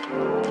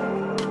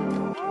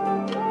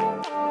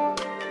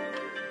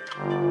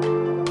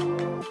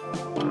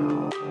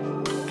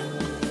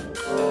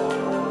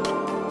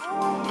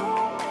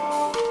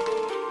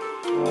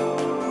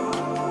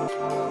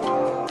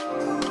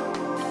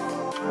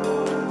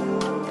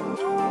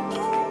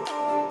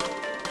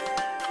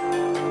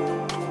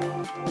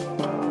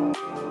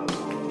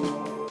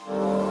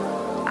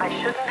 I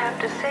shouldn't have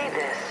to say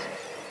this,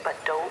 but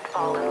don't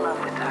fall in love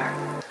with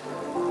her.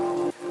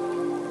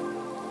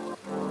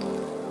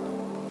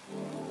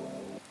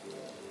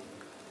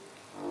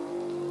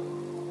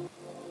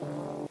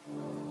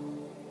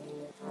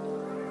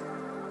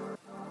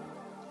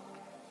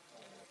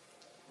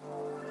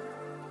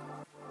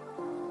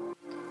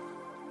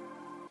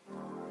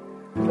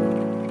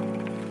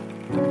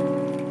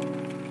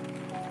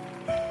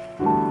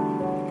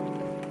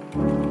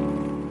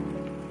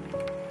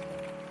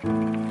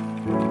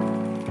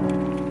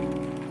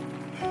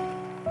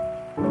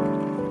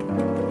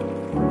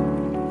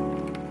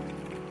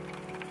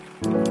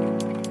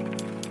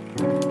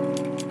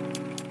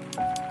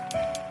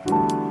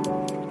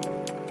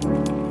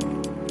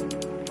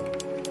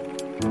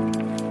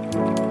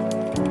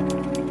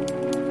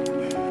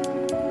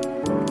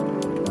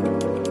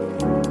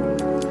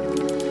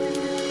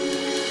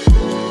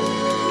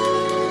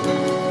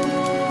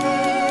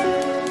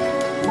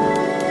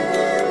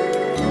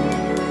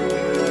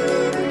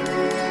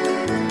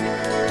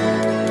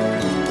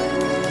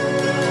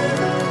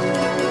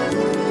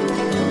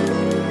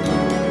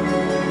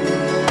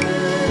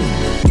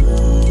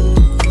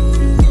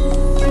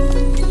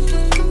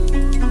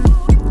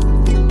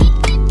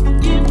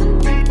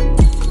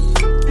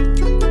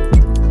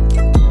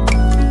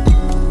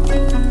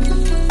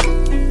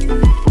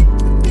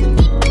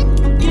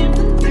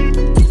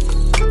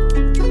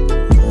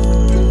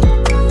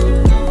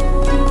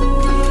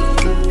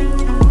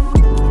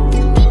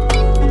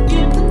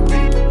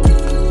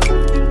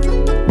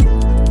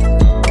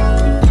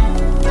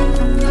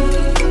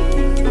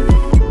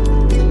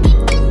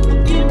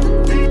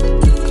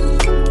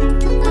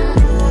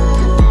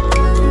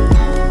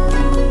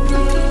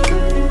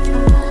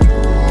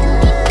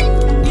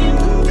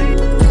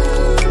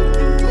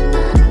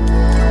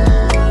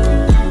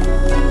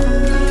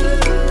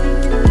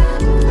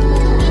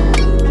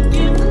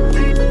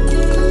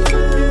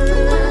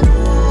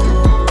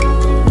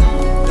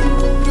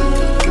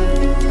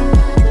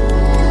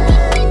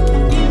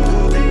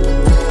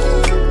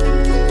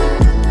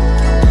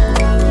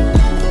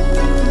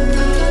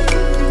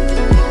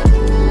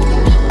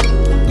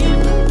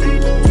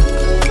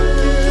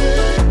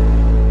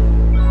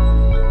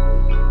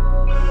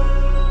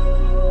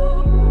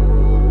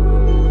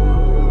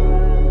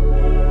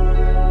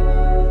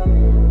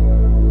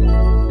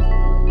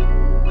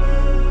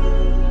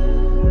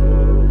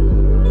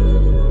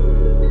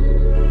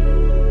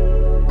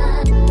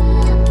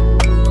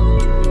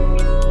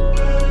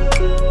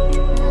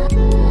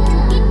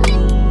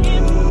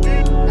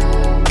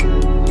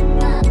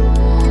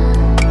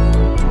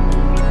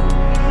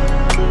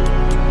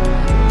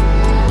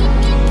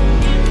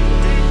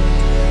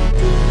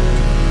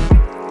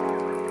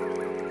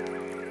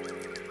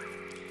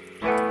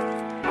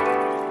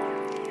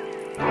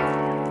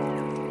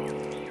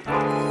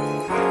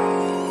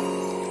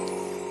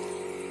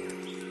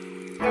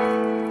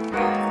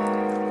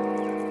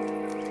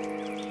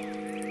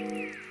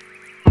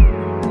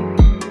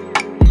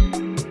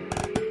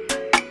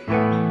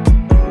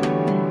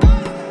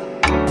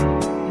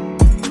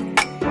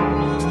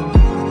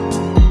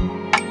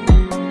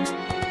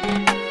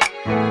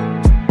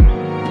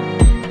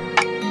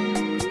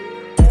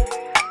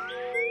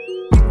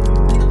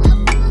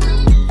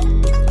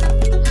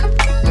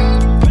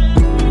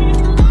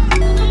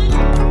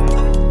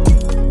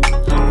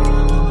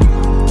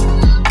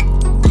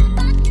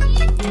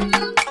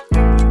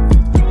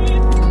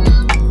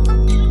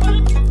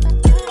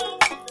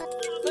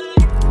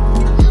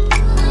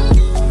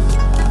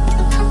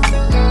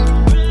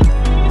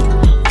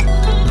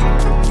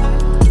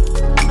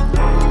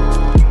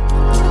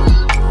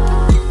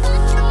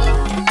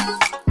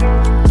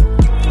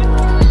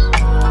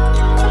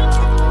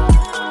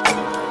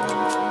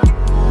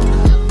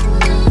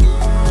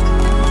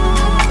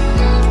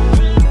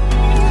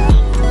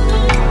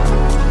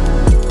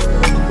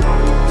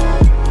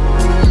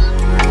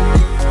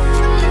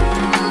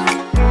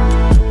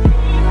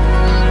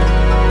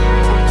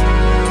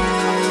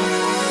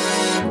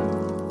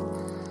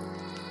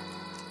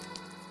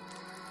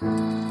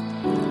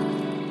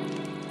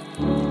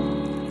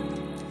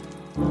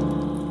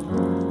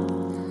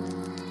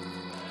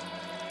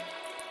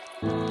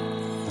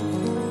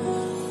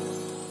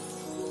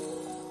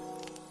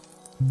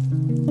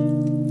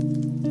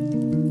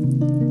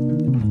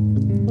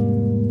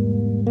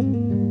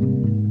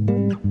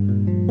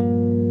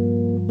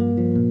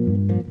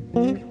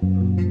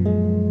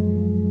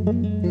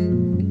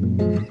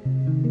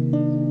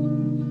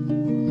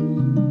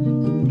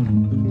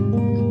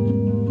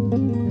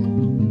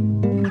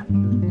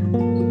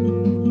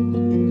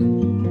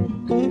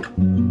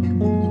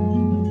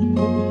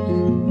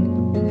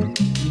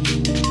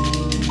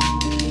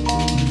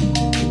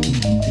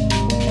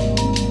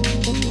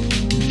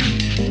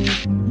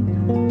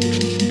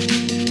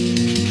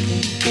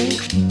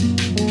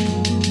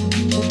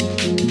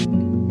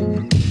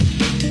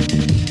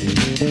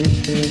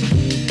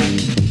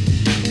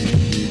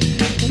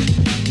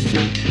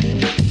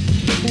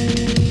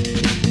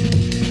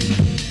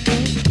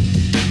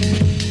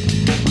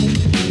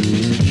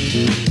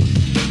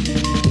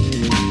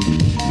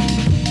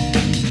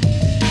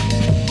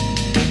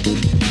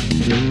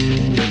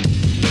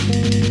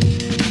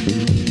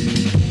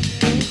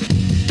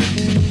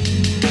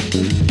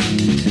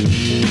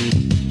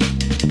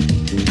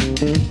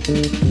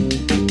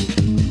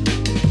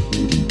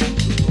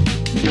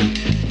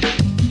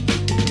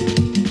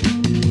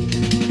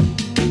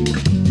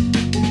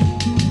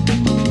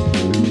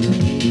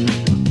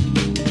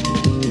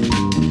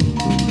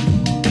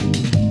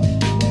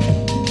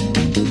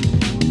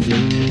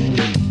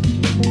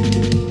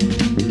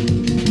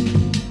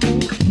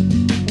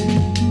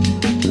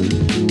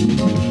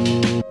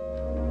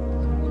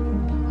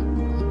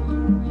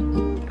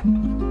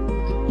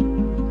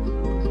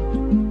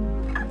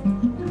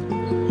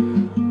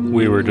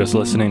 just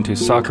listening to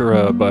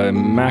Sakura by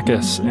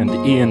Makis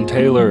and Ian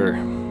Taylor.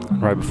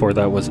 Right before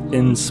that was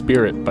In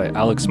Spirit by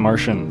Alex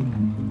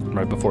Martian.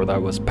 Right before that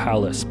was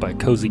Palace by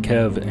Cozy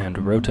Kev and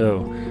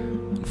Roto.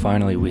 And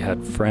finally we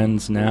had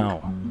Friends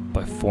Now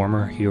by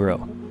Former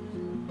Hero.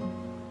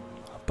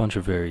 A bunch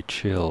of very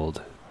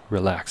chilled,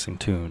 relaxing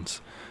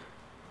tunes.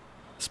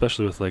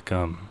 Especially with like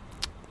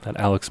that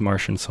Alex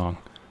Martian song.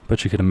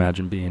 Bet you could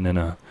imagine being in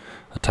a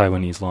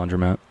Taiwanese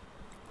laundromat,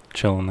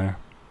 chilling there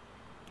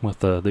with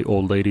the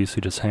old ladies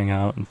who just hang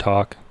out and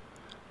talk.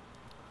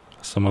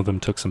 Some of them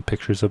took some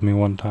pictures of me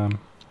one time.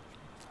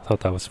 I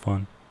thought that was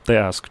fun. They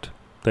asked,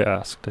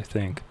 I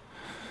think.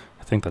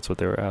 I think that's what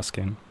they were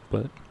asking,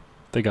 but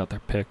they got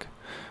their pick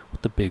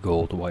with the big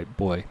old white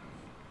boy.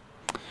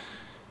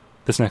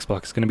 This next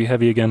block is going to be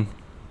heavy again.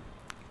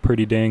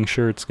 Pretty dang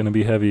sure it's going to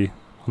be heavy.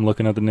 I'm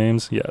looking at the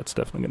names. Yeah, it's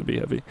definitely going to be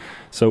heavy.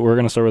 So we're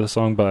going to start with a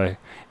song by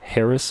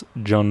Harris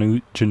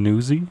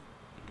Januzzi.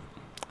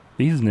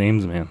 These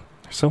names, man,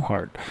 they're so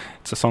hard.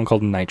 It's a song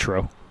called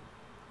Nitro.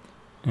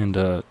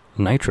 And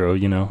nitro,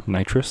 you know,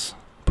 nitrous.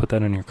 Put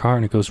that in your car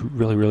and it goes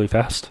really, really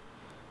fast.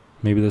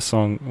 Maybe this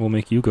song will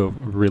make you go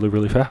really,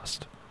 really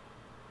fast.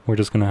 We're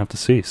just going to have to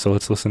see. So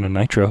let's listen to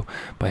Nitro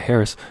by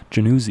Harris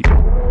Januzzi.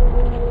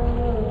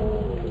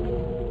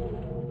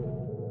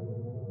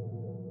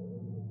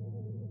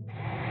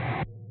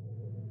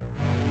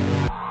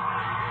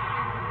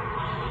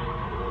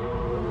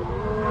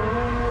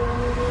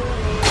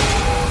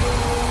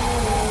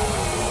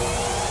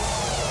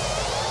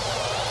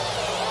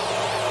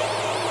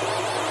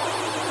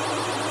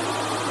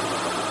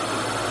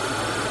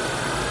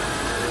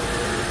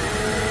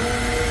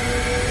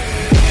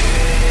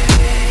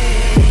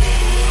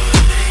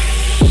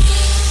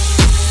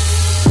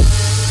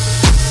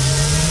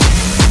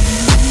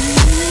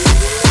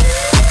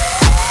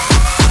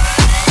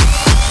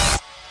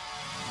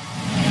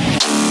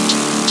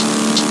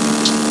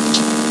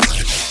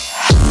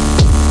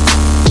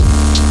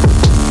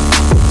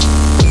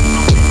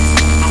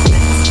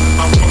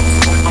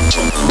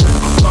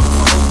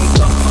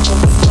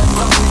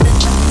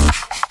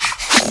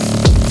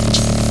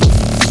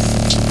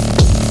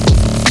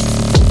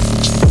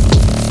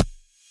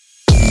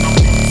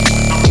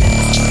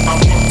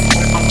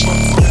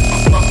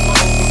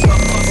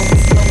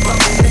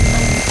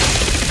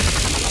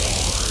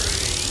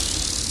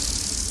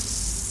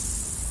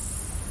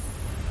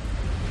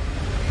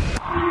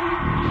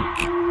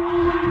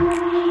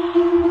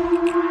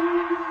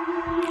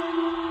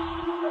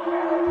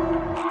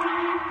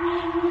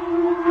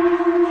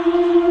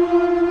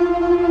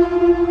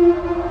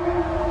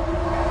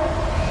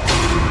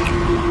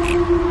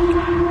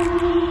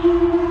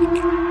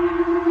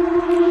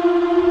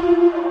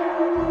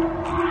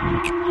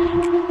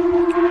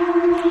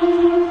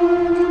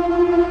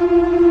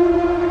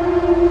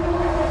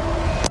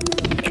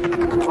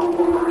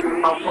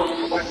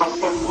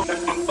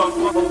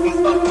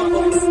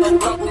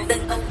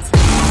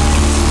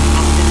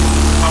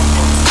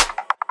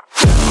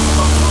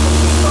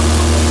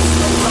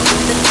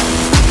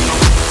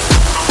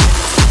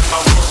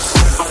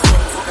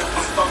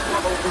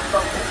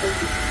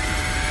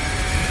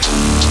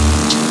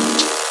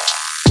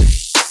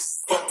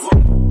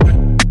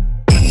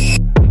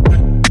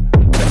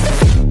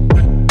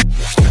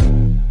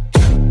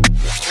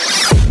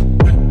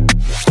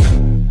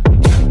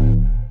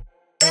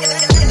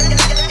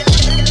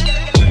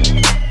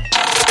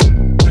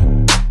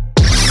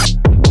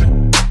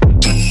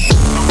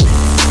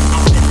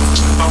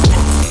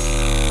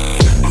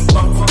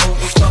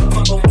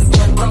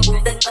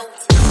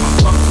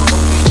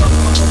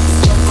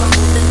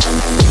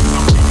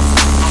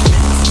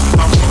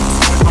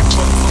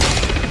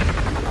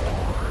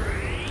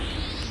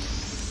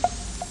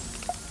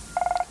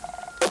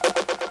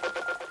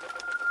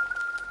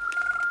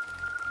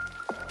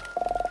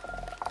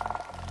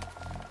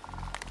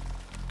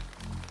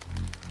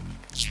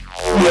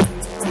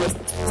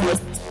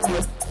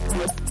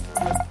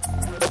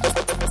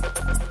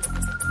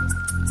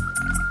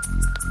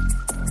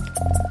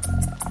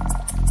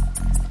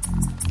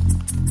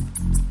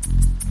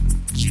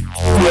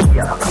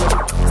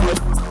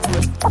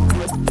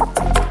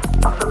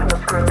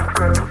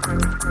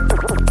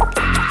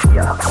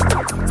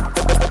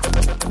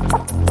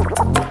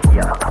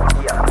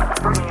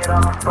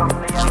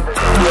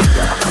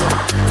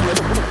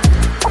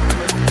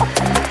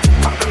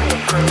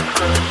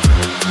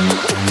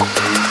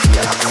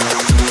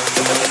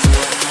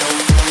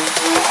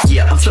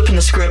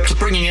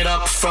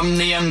 From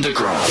the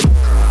underground.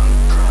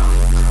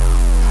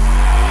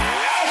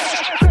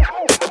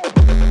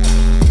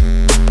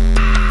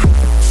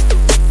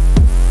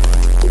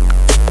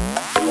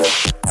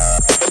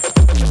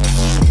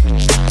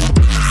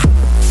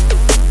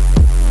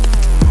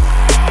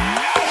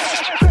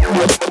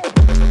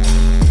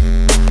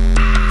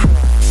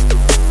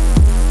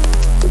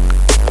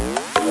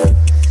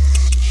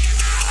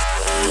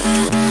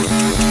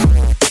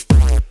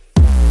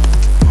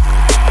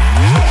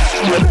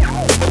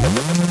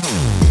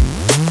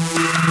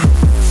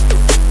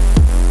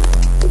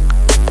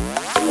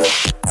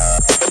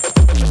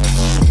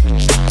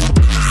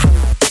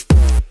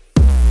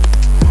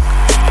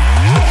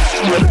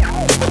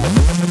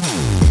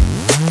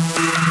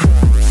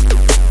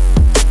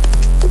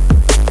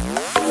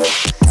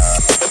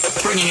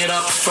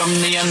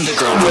 from the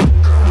underground.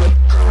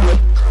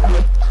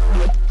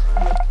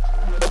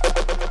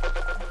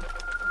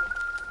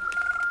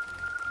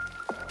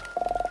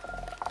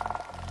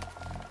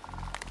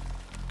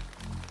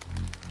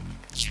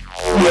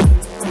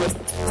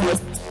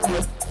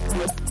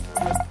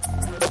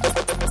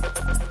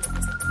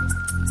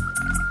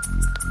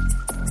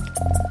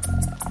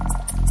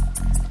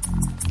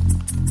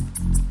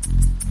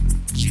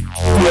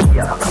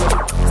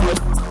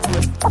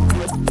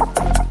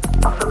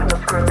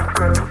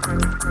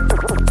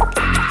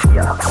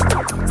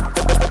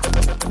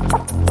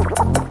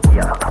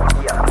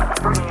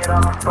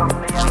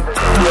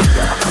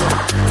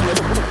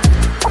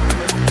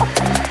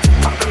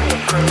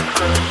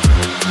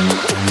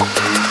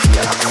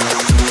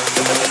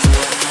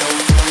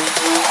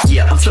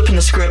 Yeah, I'm flipping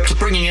the script,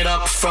 bringing it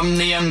up from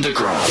the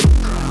underground.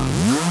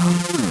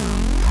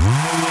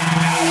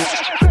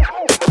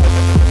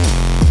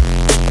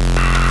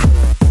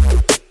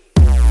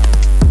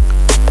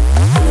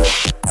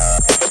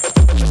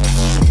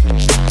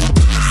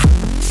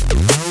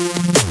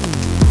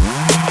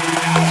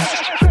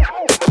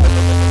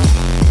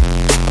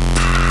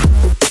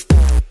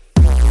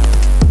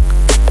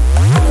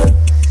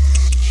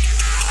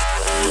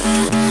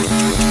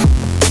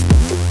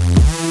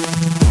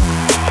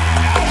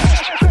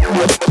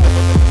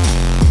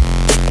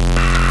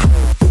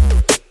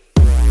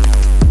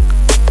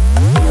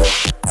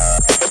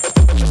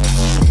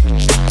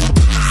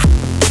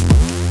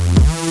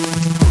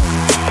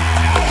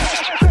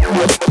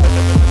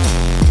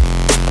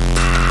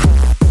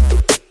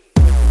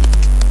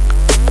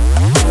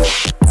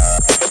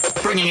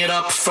 Bringing it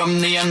up from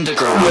the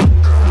underground.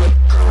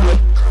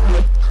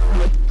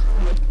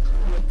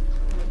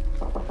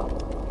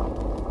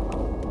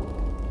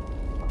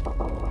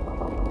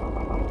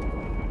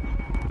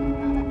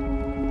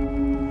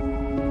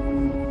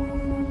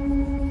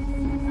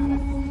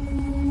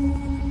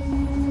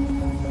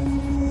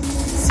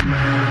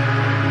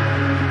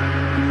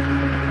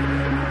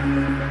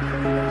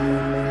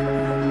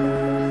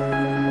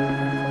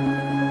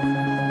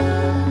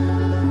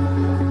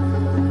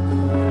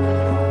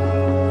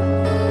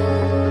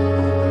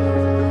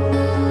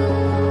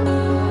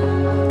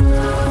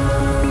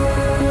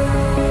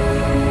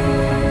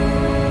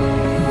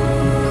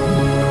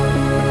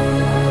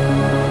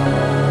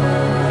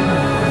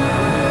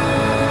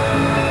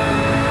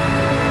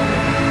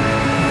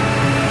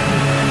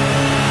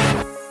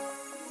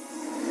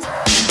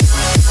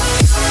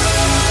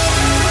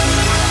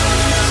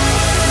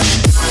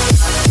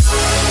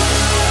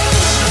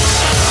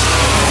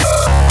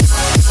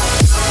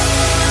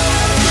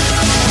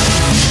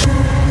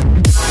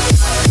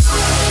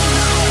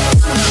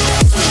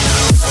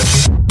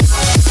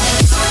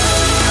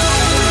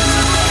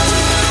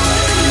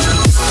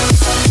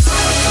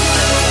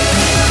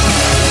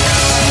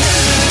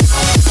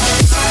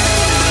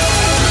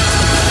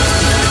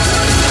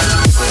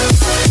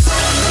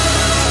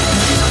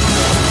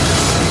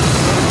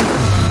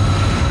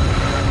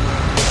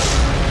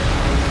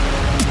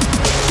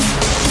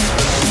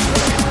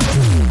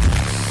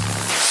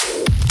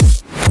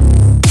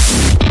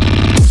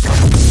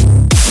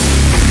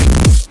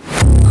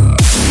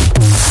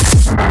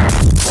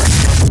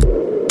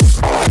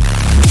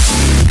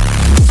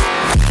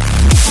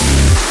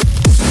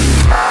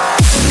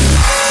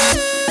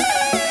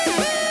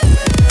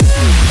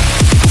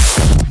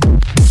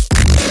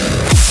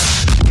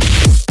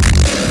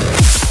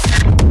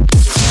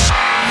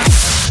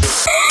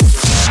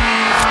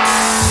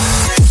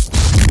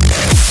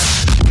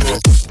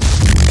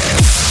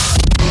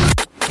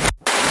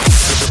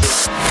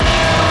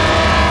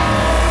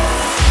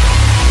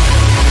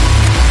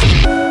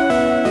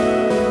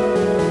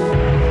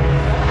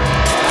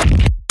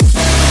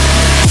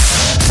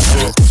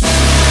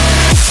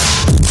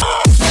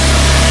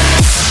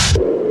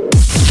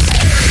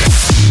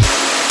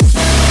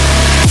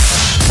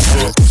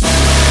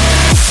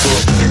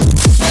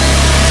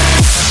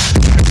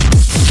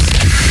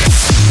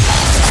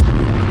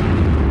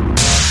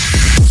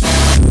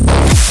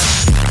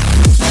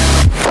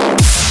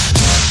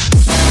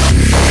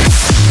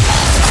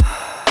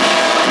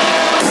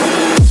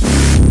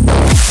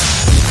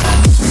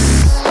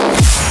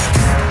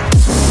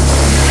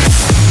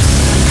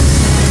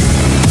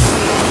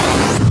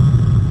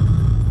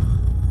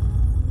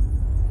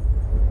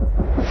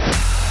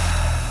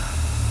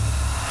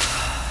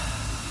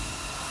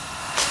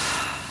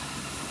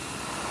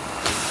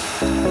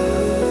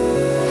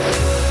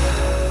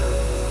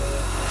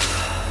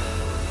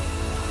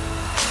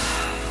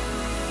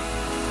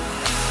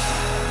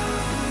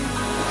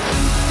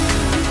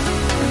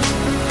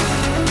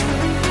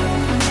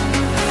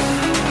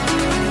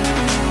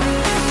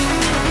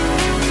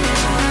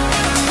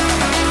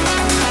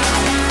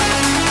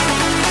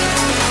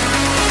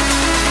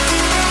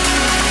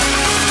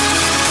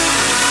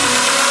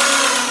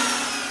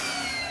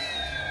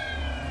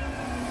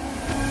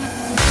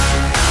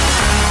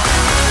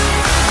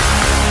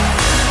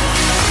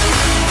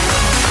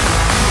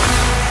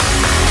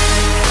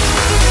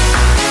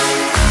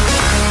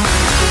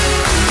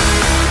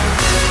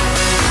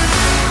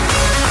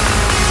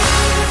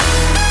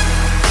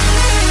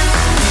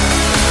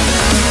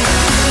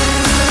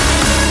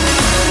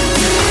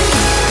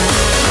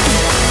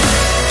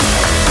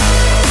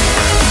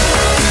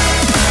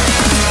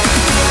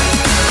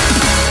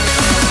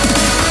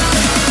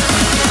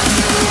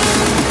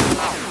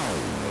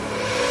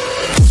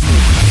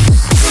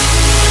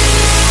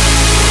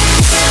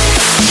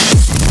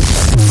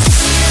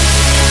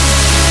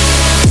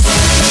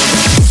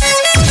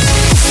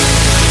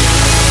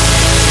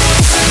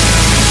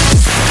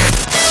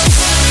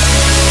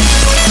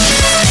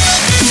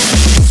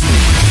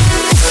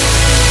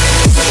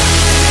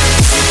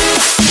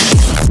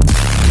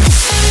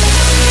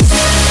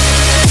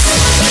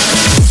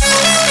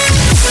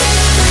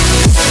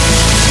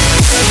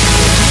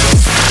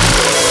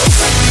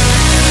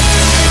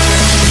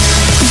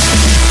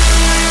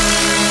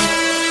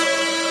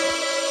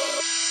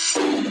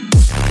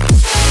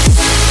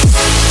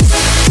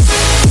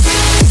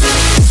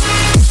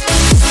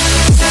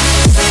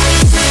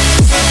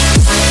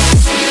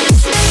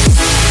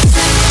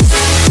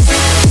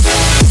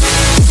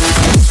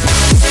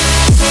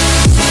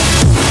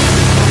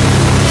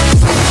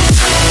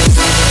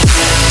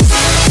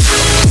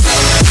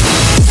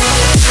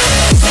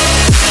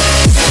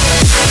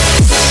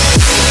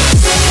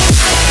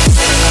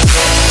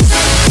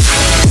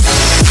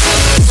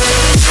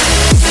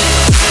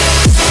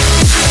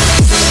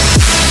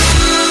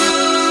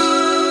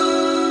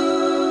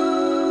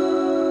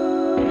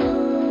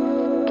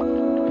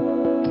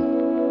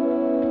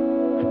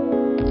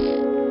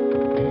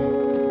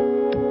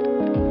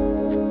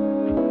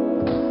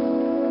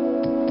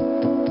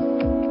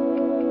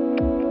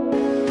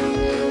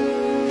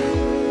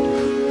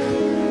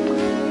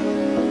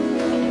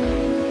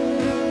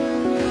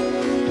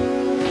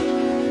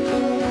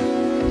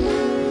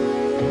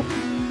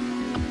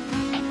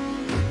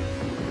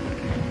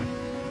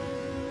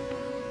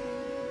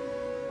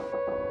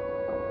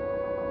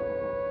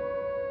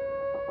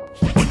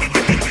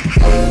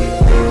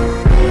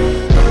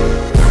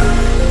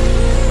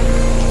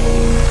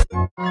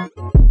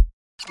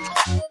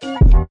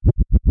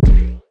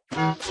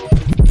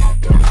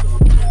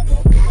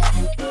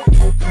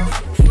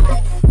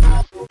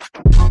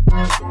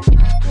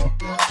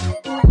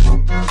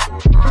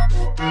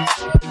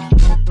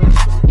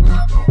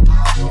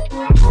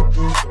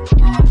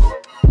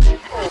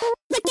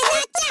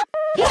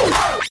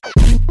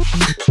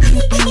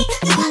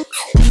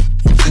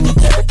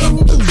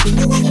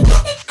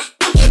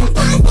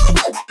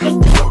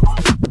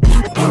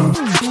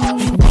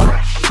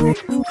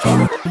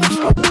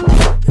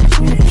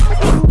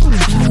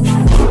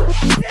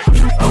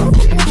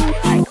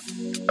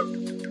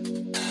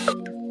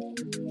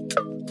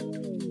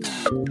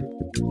 I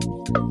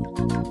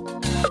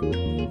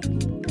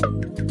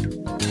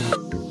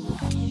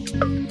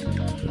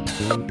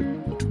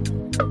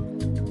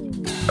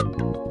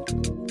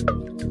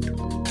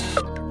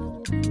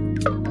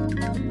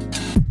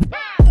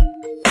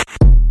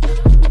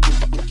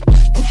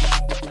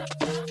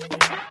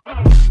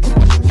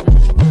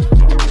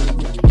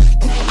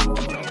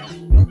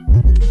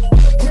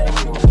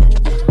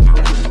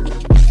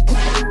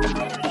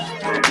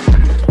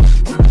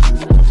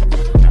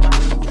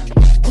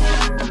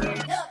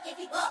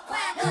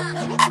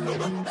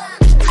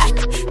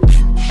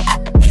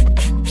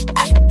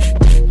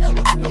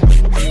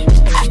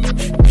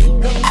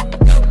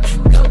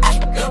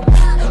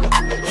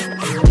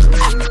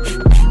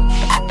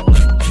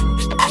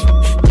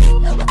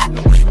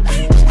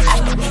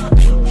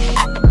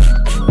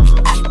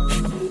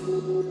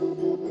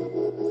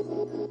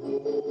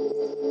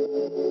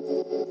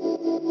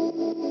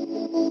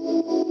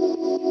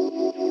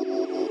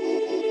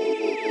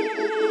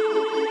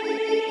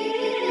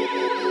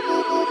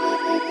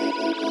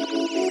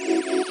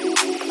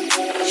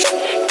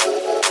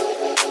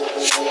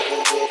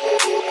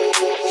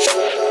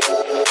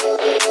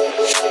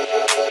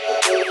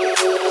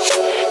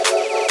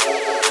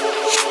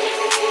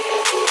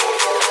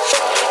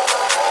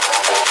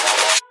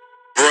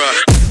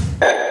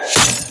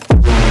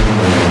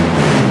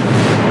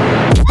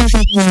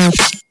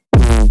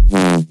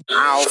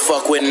don't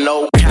fuck with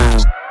no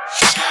cops.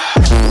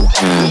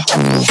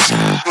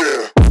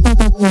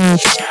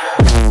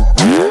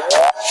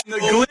 The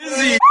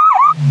glizzy.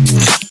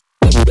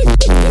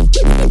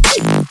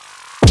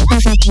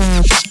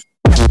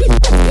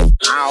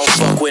 I don't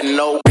fuck with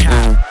no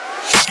cops.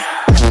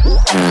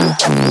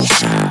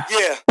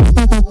 Yeah.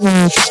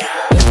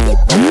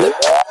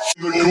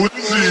 The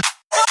glizzy.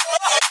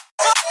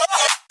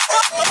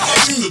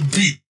 Bring the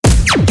beat.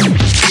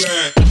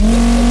 Yeah. Yeah.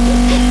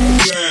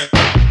 Yeah.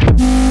 Yeah.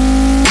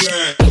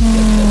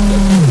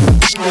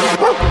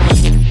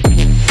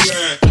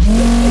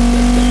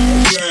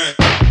 Yeah.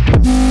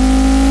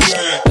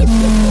 Yeah.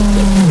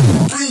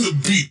 Bring the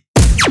beat.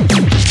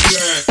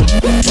 Yeah. Yeah. Yeah. Yeah. Yeah. Bring the beat. Yeah.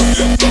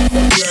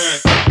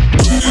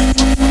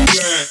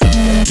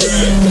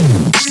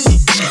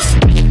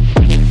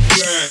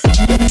 Yeah.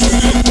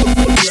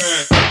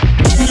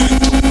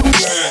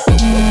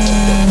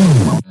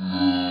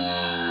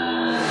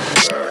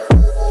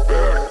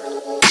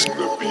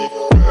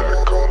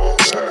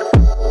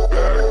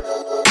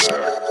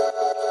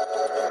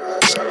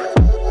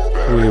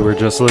 We were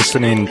just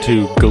listening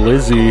to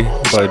Glizzy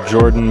by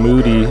Jordan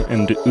Moody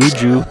and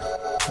Uju.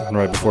 And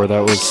right before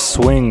that was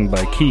Swing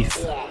by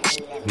Keith.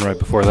 And right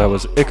before that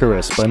was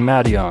Icarus by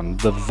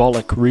Madion, the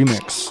Volek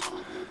remix.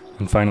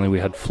 And finally we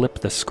had Flip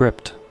the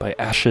Script by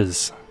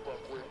Ashes.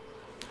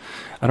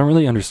 I don't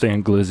really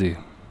understand Glizzy.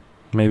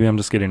 Maybe I'm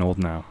just getting old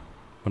now.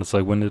 But it's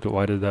like,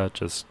 why did that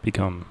just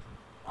become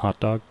hot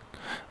dog?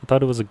 I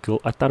thought it was a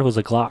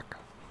Glock.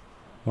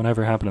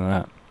 Whatever happened to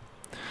that?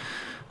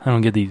 I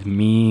don't get these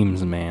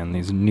memes, man.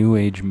 These new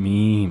age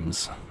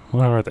memes.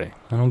 What are they?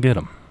 I don't get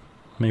them.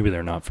 Maybe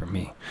they're not for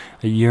me.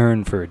 I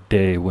yearn for a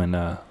day when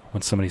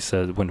somebody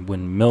says when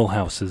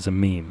Millhouse is a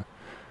meme,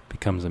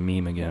 becomes a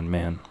meme again.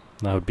 Man,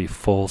 that would be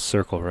full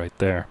circle right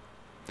there.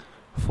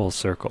 Full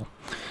circle.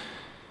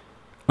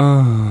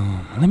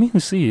 Let me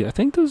see. I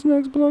think this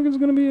next block is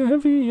gonna be a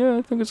heavy. Yeah,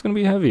 I think it's gonna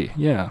be heavy.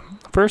 Yeah.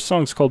 First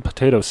song's called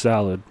Potato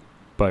Salad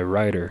by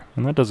Ryder,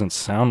 and that doesn't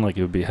sound like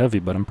it would be heavy,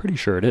 but I'm pretty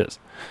sure it is.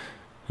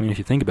 I mean, if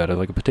you think about it,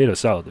 like a potato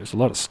salad, there's a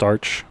lot of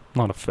starch, a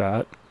lot of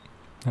fat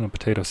in a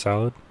potato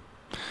salad.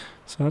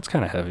 So that's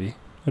kind of heavy.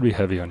 It'd be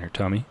heavy on your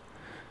tummy.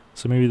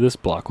 So maybe this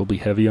block will be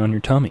heavy on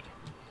your tummy.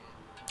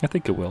 I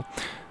think it will.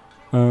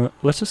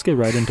 Let's just get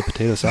right into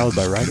Potato Salad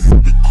by Ryder.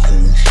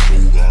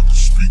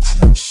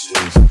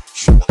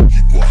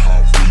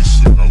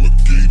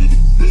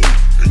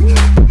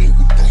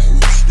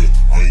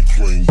 I ain't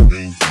playing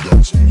games, we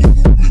got some little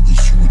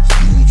niggas who would do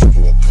it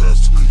before I pass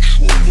the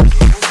controller.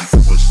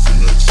 Press the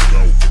next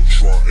out,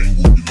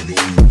 triangle your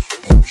nose.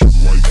 Punch your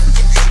life if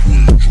you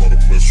square, try to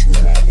mess with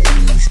my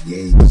O's.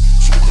 Whoa,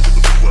 so cut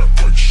the crap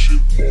like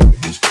shit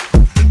ballers.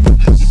 Nigga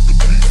with the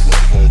beef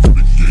like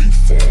husband gay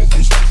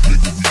fathers.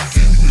 Nigga we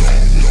give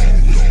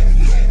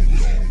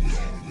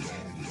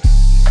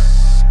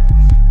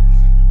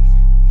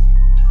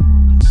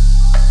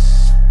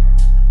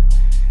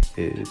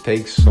It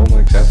takes so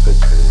much effort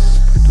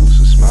to produce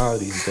a smile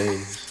these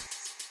days.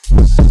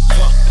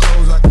 Fuck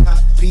clothes, I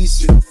got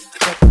pieces.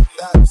 Couple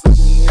dots for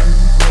me and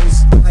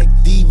clothes like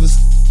divas.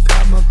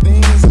 Got my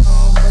bands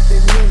on, but they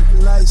look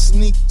like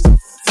sneakers.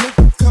 Flip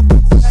a couple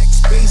packs,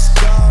 space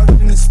guard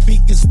in the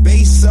speakers.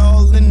 Bass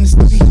all in the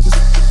speakers.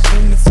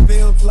 In the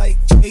field like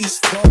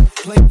baseball.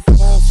 Play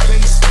ball,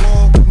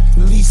 baseball.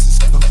 Police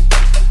come. I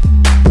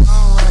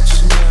don't rock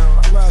Chanel,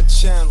 I rock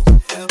Channel.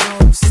 And all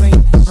the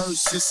same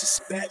purse, it's a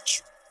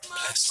spatula.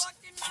 Bless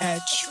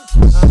at you.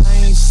 I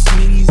ain't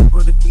sneeze,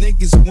 but if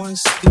niggas want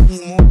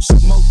steam or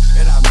smoke,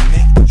 then I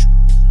match you.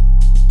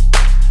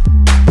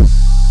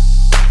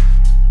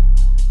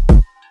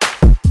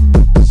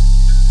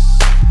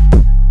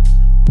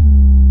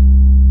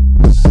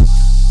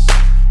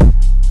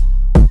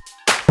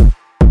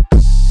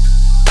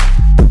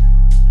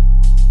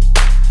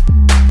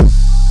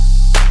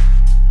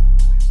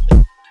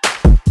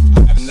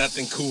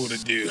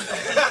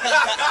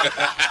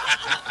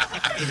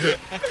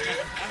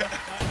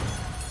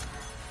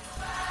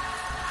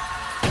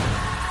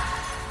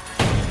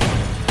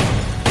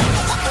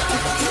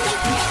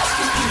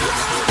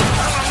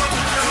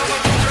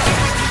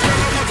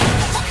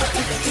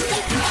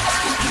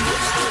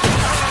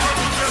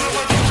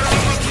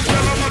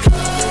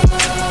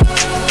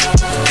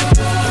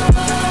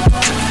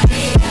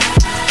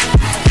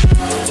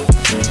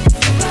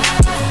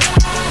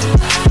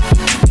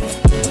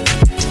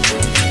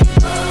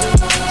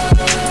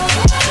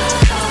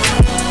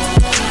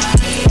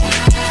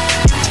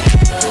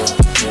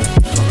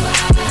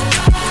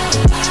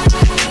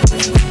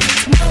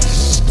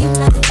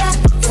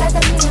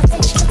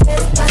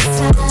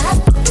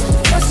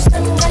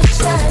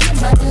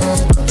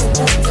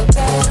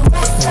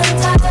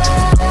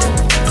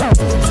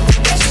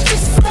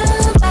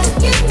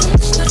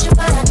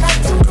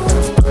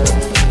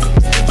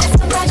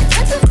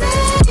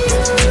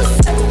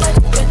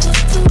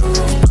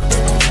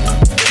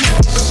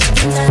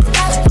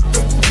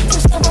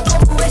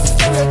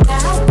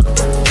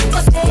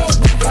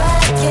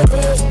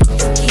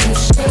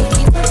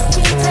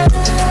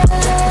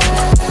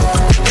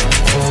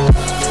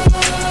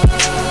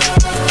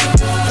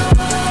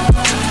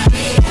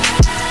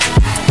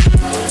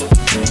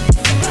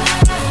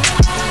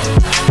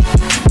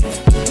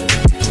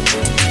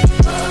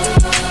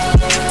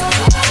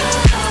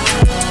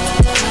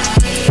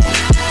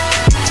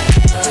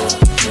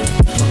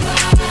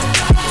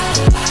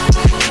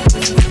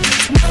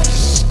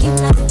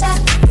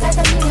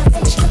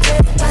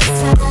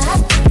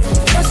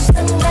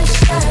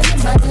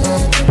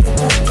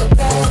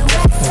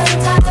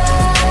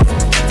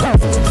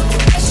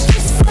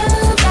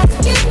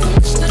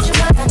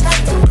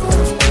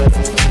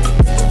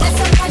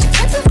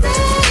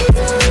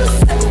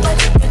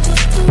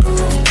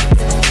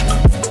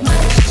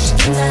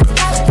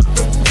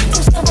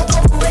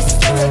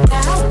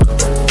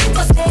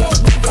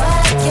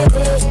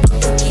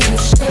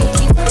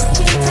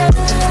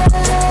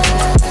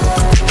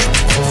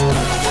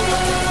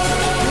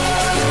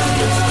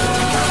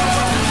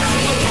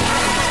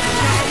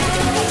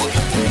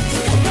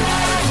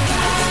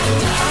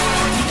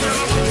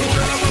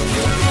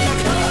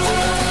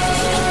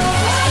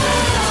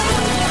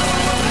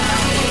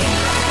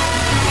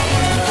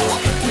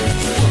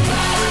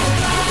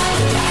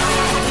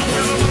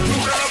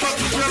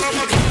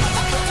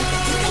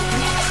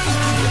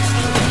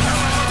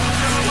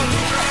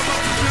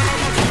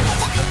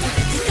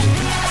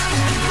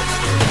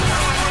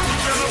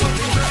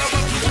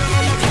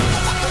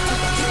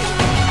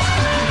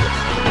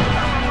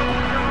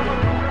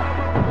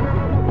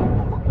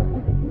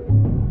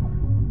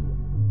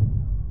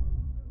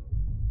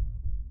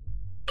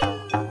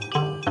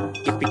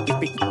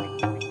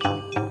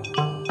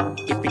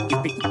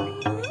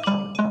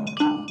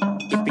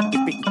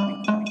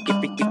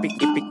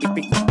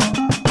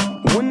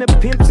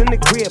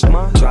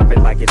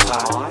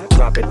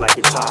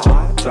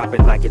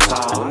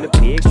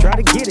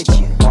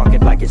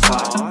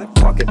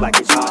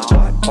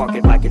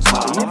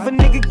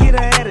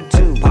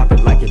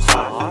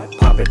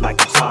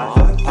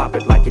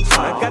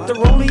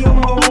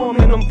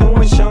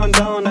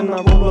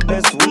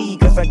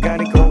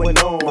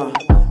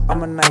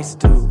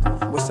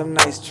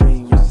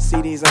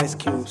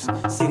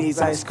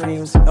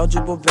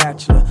 Eligible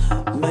bachelor,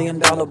 $1 million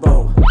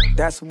bow.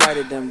 That's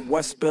whiter than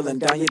what's spilling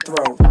down your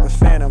throat. The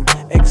phantom,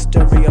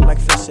 exterior like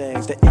fish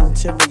eggs. The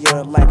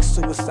interior like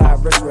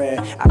suicide wrist red.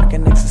 I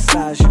can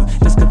exercise you,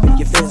 this could be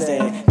your phys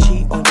ed.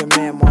 Cheat on your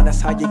man, man,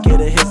 that's how you get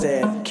a his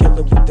ed.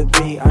 Killer with the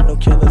B, I know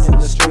killers in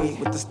the street.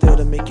 With the steel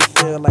to make you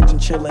feel like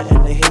chinchilla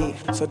in the heat.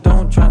 So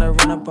don't try to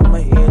run up on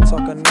my ear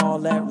talking all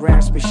that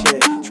raspy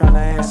shit. Trying to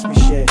ask me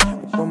shit.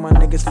 When my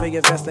niggas feel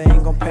your vest, they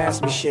ain't gon'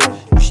 pass me shit.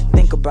 You should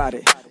think about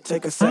it,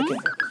 take a second.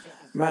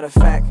 Matter of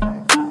fact,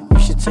 you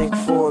should take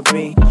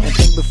 4B and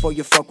think before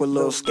you fuck with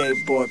little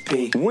skateboard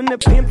P. When the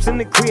pimp's in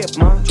the crib,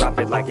 ma, drop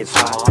it like it's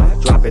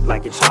hot. Drop it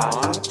like it's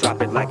hot.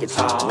 Drop it like it's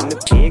hot. When the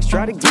pigs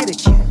try to get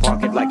at you,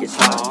 park it like it's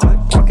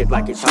hot. Park it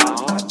like it's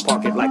hot.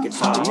 Park it like it's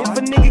hot. And if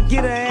a nigga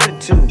get an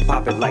attitude,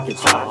 pop it like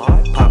it's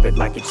hot. Pop it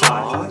like it's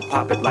hot.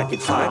 Pop it like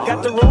it's hot. I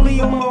got the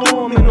rollie on my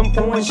arm and I'm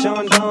pouring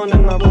Sean Don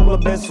and I roll the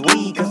best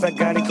weed cause I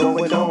got it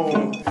going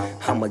on.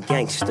 I'm a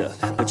gangster,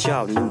 but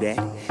y'all knew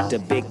that. The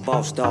big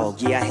boss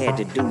dog, yeah, I had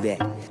to do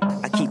that.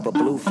 I keep a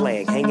blue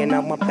flag hanging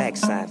out my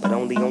backside, but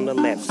only on the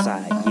left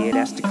side. Yeah,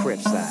 that's the Crip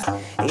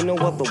side. Ain't no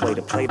other way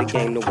to play the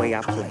game the way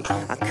I play.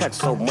 I cut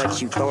so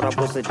much you thought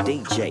I was a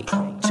DJ.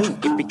 2,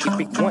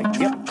 yippee,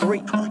 1, yep,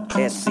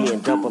 3. SC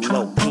and double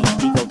O, P,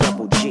 D, go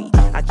double G.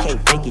 I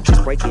can't fake it,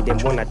 just break it,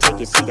 and when I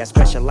take it, see, I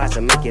specialize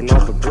in making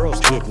all the girls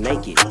get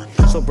naked.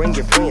 So bring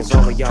your friends,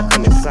 all of y'all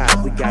come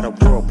inside. We got a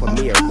world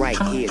premiere right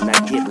here, now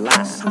get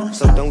lost.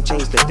 So don't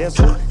change the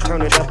diesel,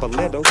 turn it up a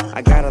little.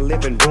 I got a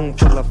living room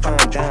full of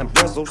fine dime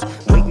bristles,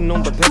 waiting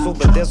on the pistol,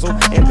 the diesel,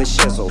 and the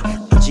shizzle.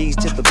 G's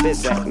to the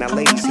bizac, now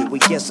ladies, here we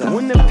kiss her.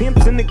 When the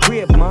pimp's in the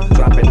crib, ma,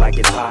 drop it like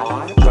it's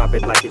hot. Drop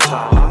it like it's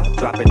hot.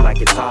 Drop it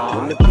like it's hot.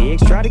 When the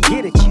pigs try to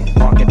get at you,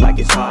 park it like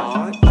it's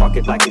hot. Park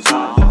it like it's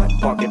hot.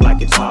 Park it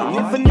like it's hot.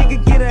 And if a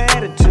nigga get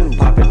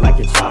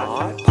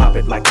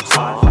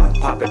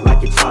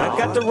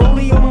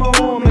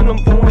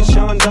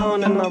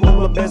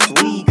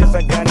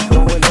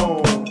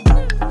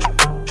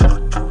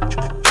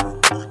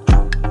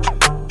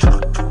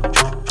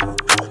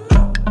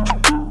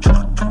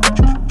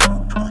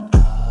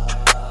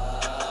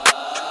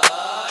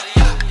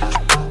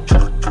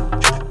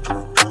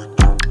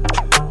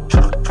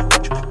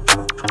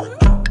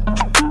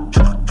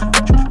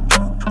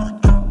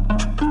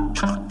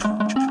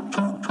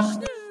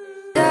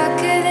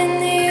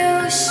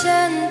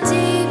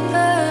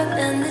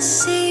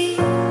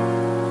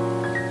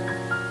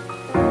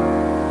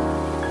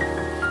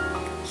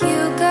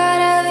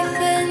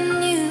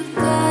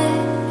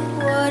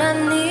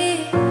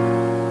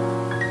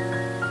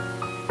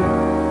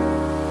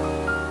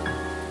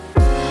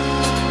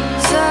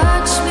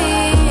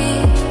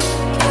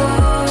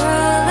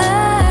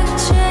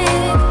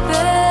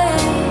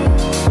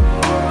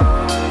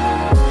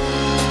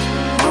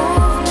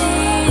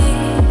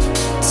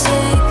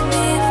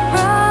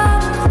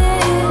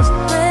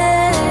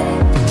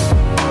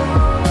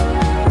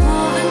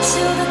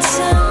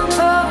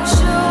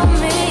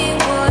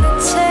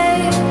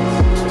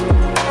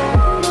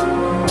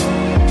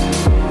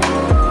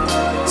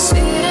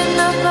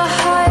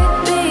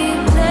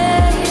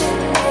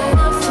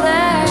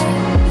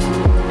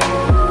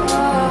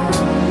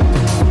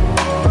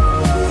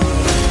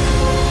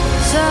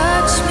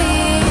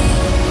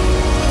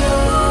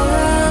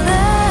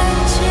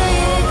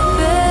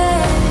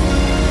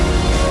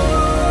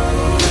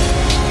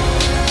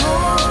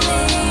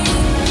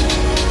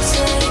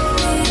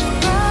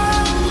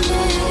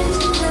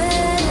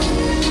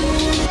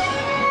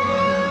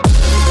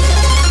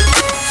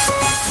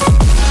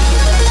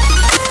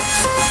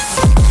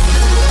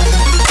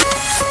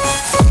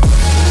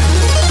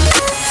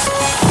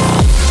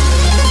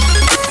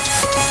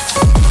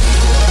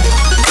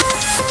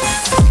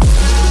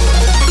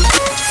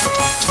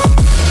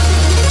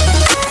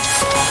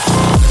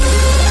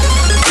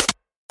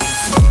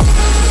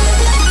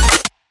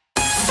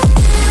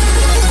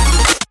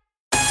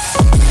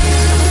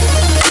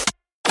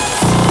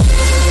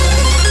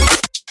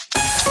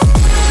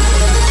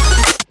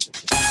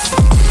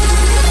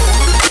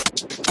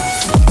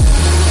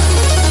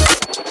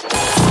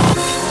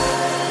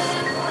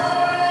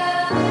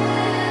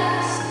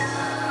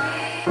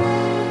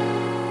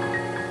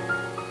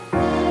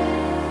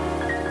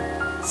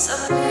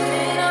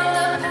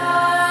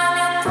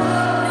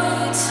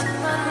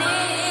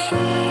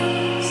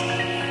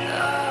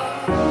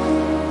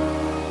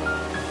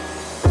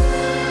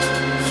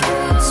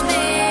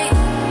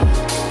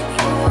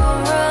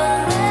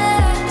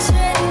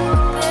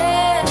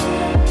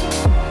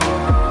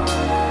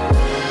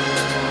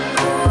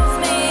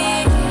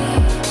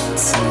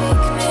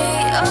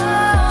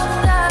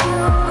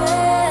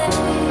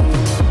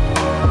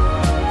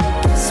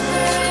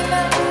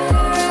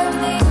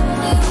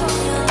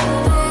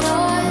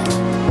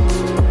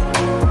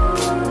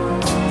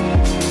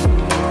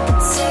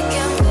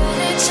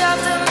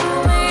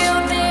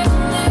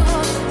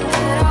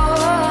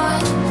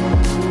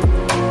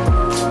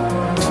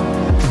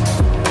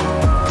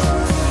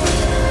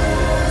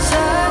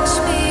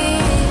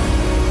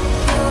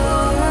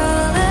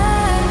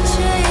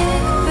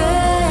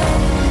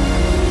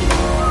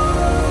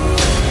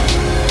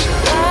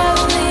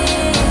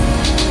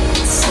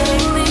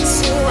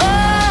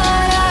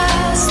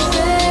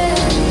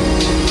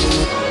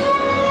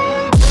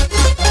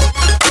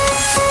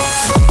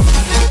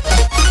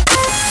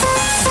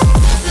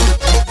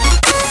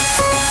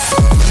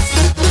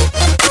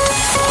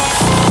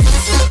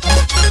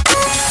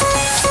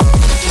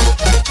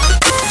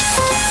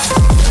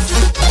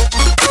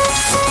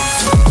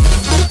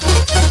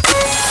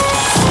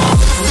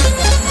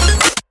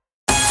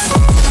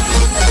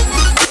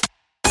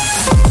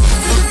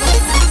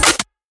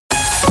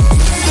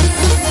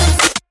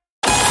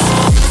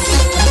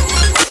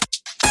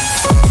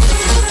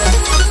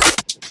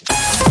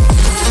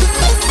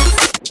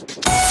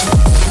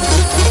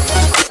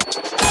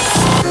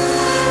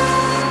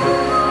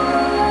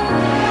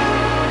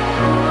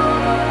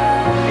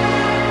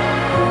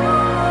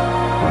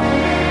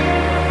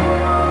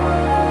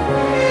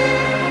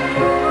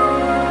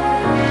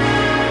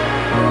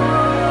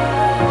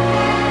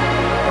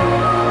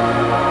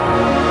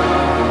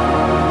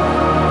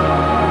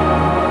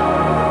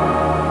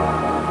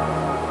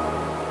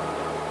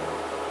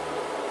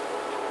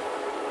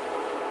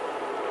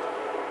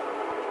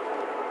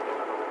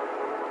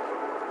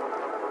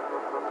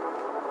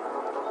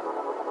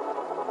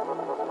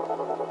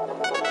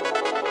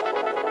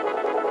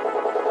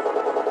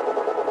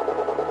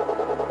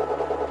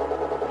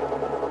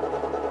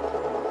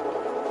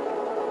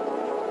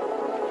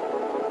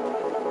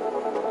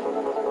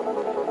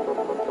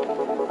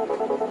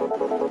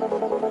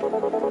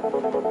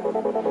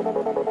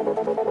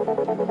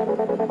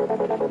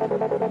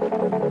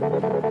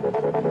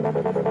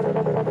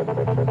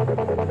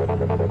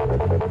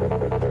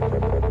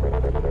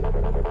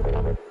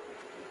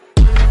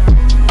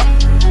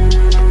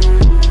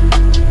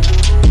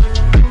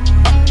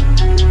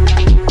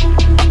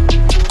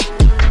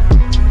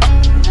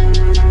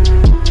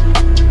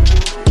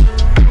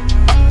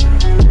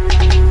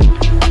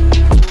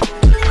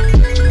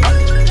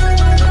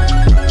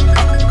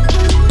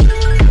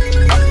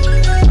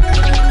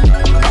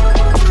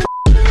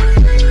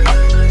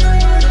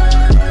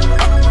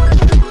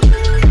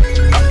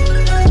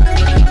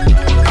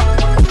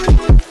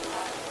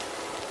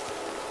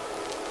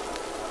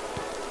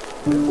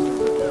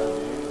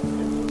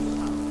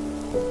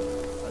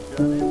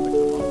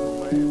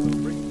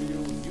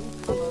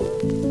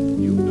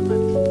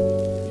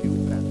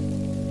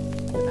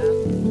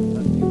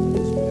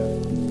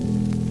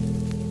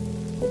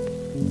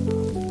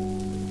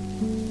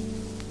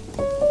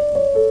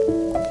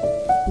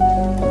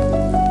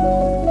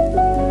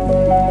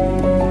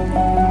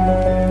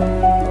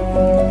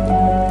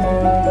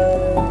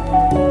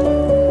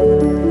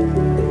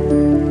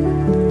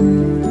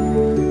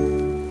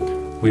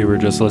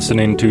just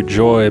listening to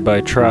Joy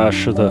by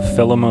Trash, the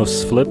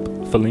Philimos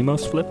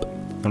Flip.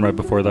 And right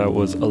before that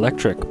was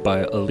Electric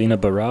by Alina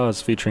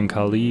Baraz featuring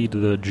Khalid,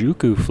 the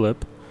Juku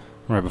Flip.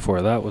 And right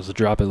before that was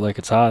Drop It Like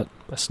It's Hot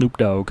by Snoop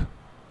Dogg,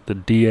 the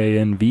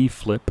DANV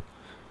Flip.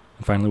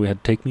 And finally we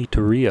had Take Me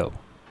to Rio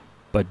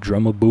by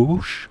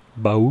Bausch,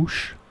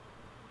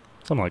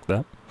 something like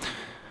that.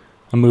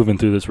 I'm moving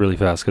through this really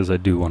fast because I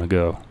do want to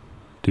go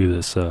do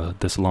this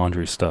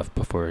laundry stuff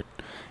before it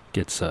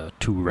gets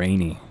too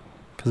rainy.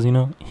 Because, you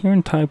know, here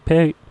in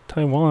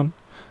Taiwan,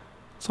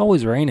 it's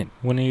always raining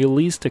when you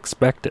least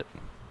expect it.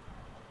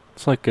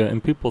 It's like,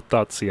 and people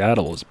thought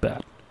Seattle was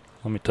bad.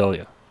 Let me tell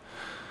you.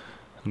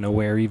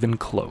 Nowhere even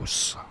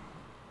close.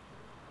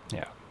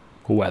 Yeah,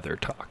 weather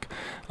talk.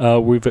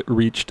 We've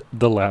reached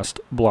the last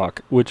block,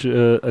 which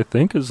I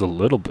think is a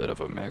little bit of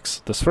a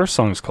mix. This first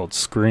song is called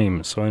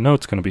Scream, so I know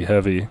it's going to be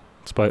heavy.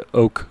 It's by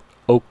OK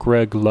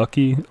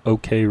Lucky.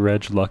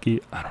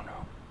 I don't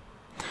know.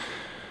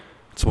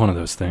 It's one of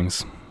those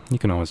things. You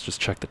can always just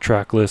check the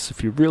track list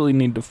if you really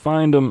need to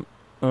find them.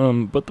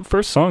 But the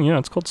first song, yeah,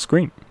 it's called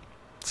Scream.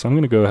 So I'm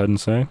going to go ahead and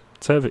say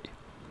it's heavy.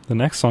 The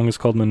next song is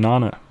called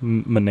Manana.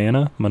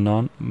 Manana?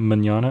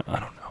 I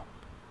don't know.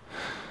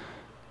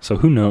 So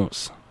who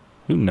knows?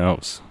 Who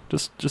knows?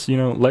 Just you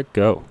know, let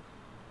go.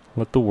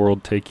 Let the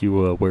world take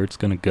you where it's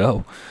going to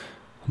go.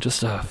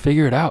 Just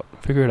figure it out.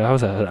 Figure it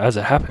out as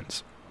it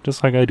happens.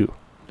 Just like I do.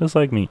 Just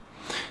like me.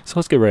 So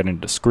let's get right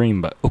into Scream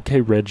by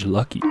OK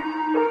Lucky.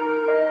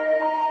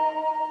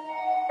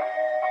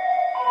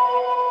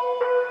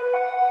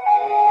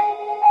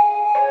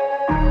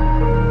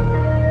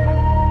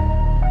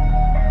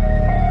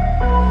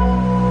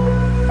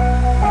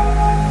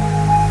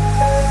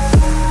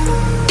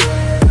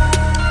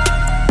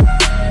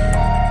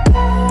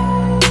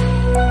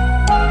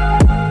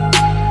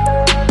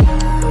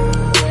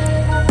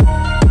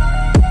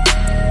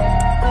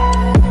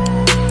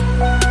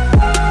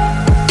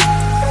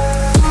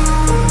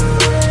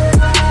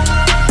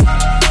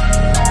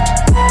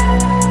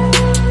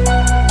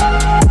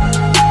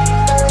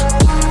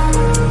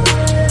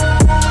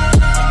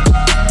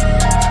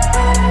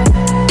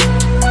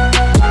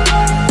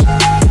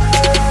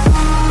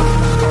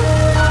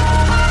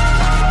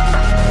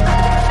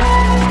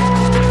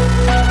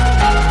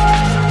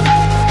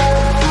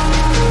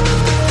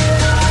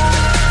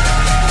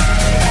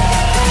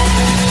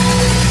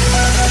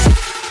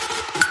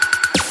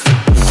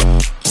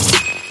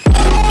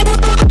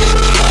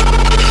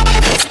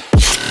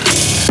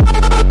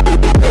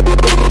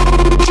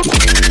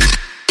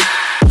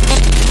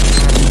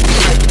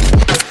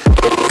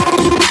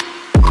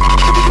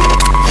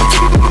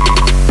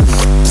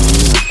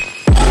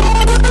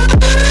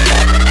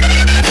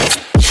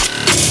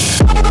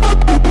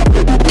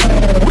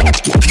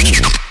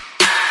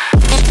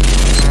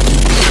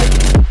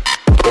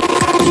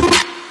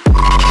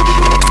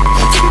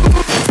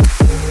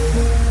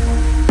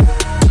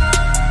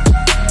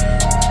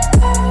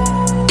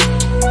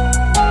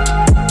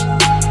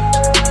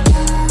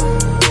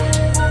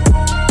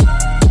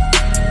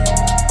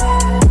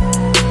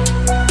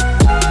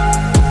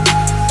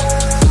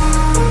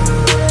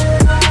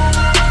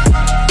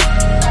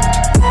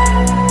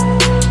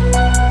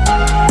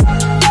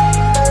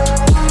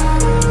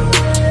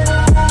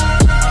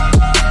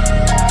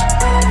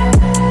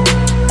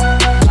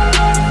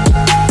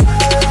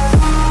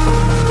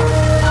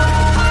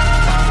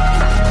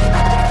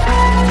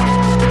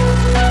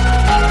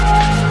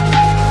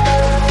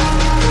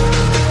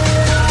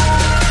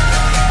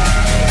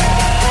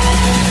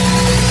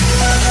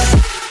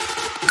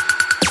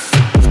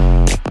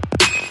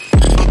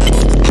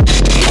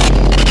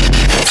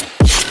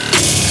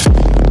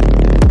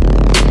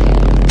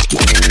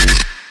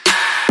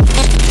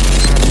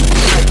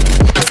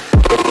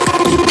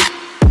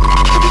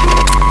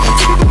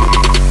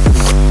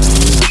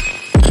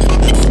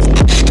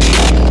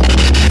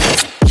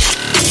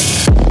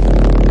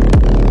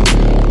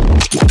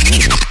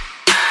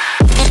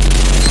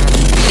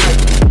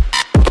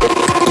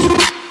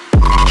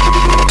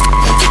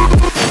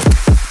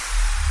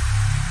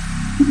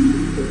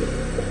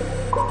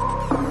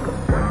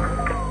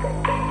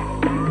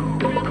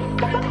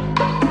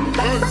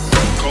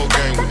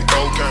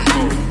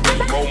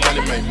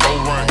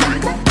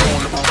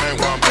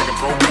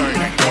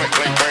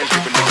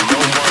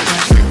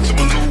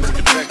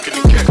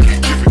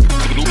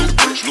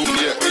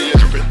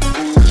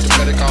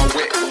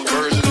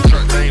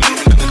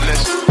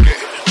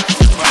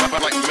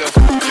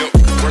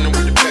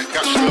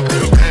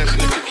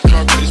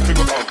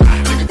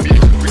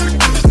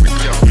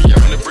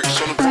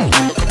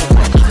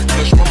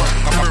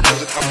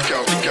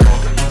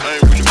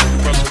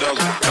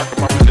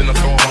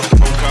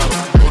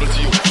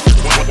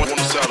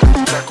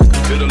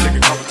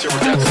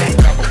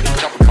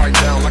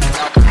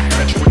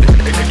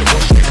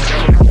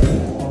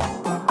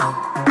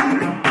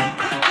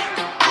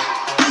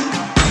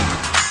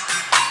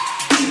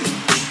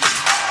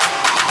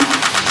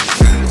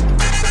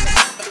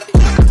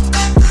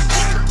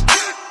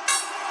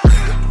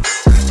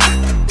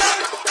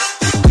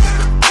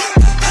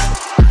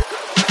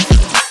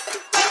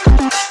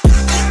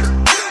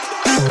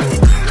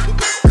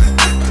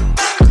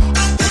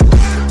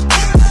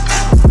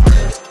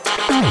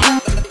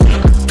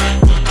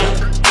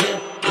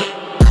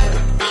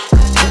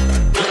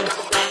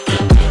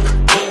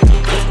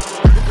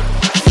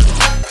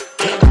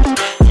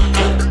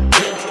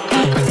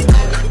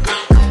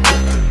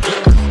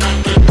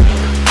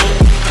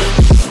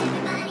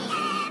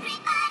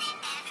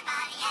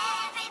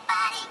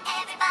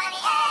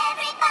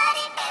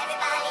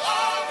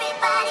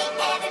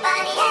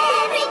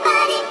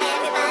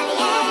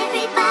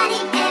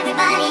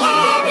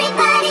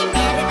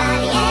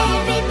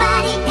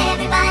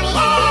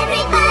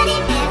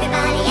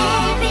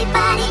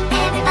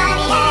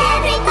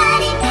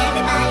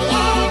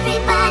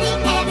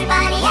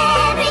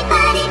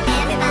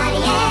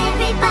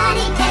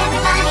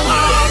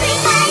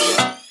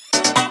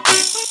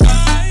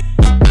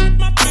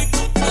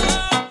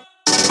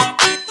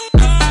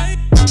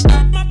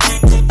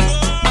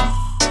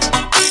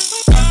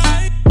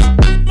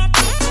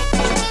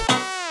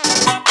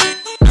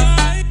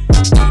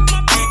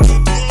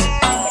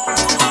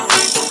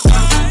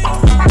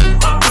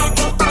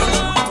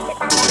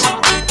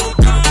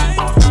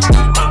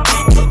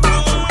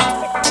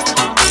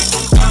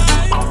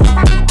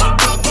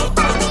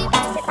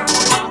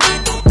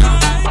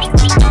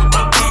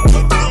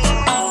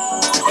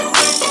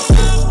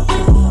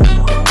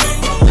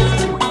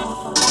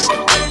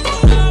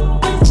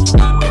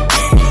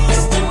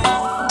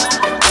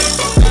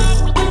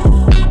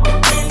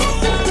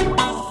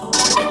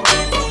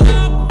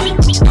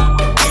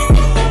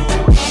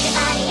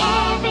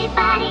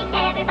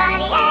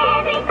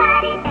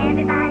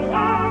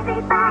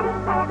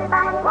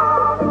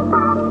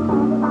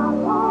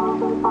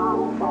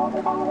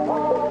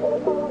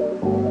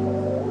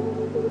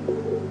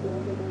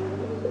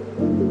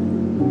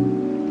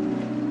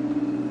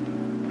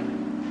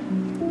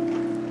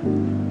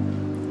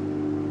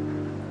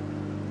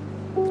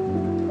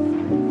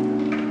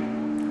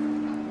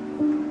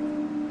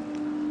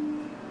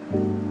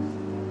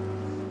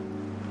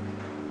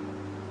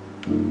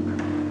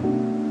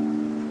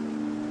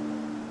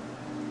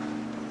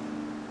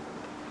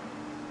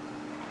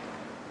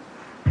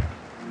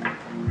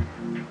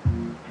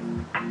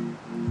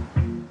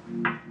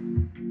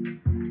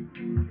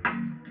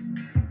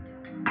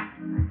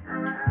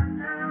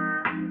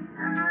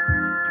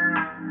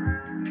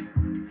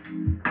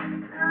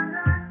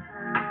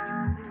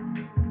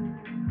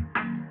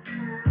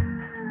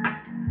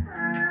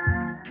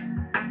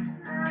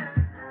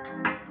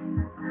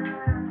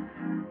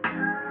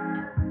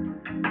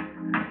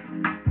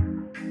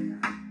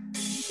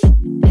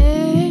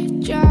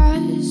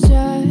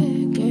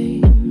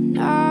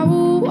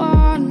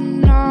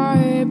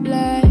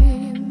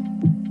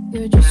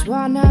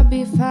 Wanna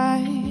be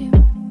fine,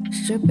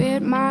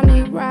 stupid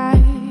money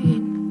right.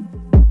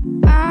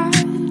 I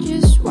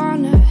just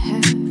wanna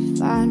have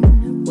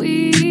fun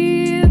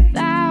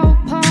without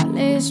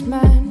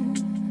policemen.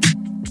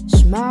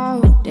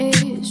 Smoke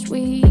this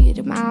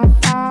weed, my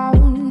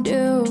phone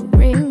do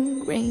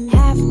ring ring.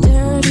 Have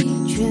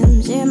dirty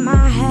dreams in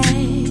my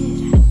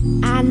head.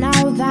 I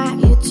know that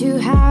you two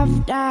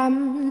have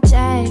them.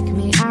 Take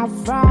me out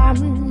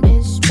from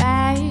this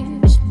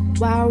space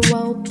where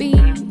we'll be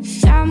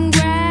some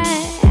grace.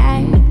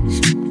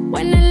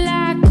 When the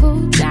light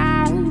cool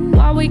down,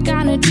 what we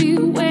gonna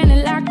do when the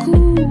light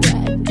cool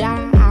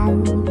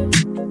down?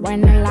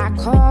 When the light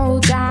cool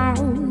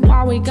down,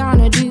 what we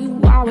gonna do?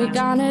 What we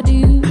gonna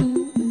do?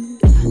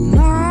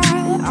 My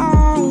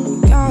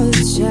own God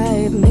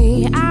save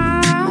me.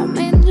 I'm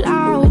in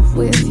love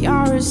with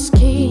your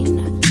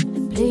skin.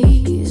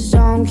 Please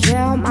don't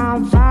kill my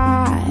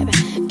vibe.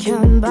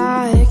 Come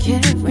back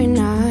every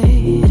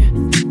night.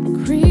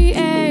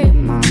 Create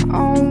my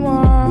own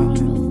world.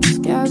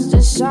 Cause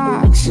this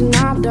sucks and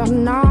I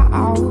don't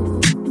know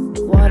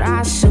what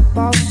I'm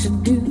supposed to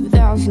do.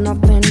 There's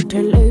nothing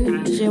to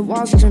lose, it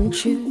wasn't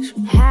choose.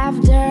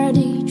 Have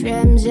dirty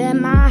dreams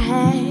in my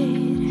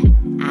head.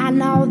 I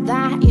know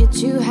that you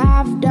two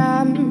have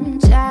them.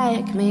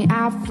 Take me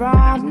out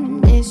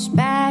from this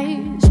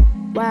space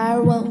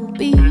where we'll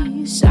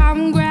be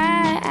some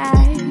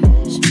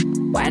grace.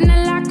 When the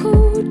light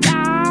cool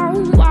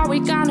down, what we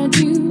gonna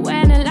do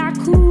when the light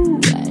cool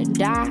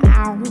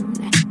down?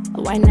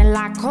 When the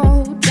light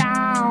cool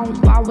down,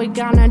 what we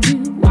gonna do?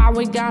 What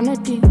we gonna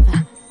do?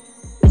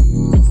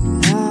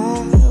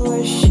 I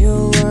wish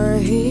you were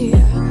here.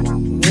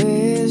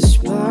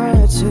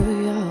 Whisper to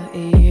your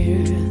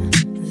ear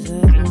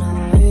that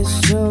nice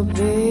to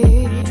be.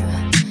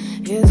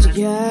 It's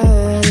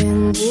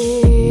getting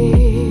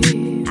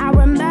deep. I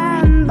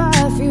remember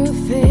a few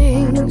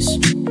things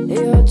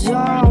you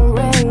don't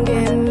ring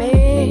in me.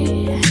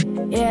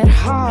 It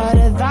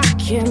harder that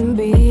can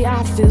be.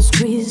 I feel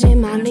squeezing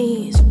my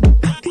knees.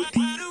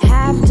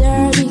 Have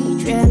dirty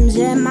dreams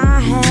in my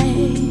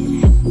head.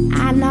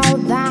 I know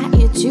that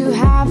you two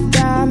have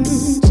them.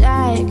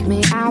 Take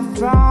me out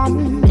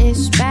from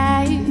this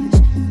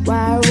space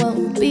where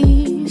we'll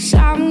be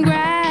some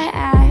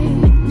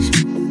grace.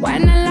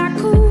 When the light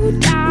cool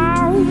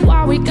down,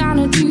 what we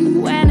gonna do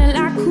when the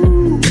light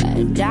cool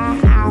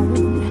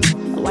down?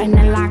 When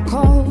the light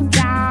cool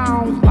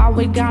down, what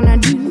we gonna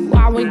do?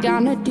 What we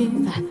gonna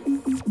do?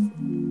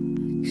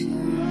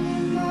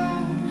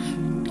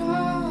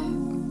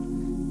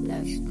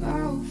 Let's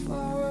go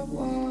for a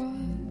walk.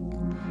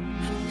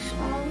 She's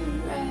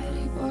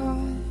already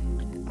bored.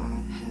 I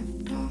have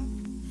no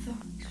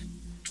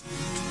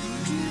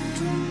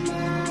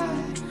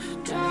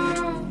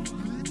thoughts.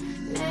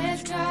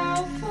 Let's go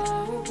for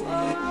a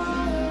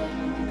walk.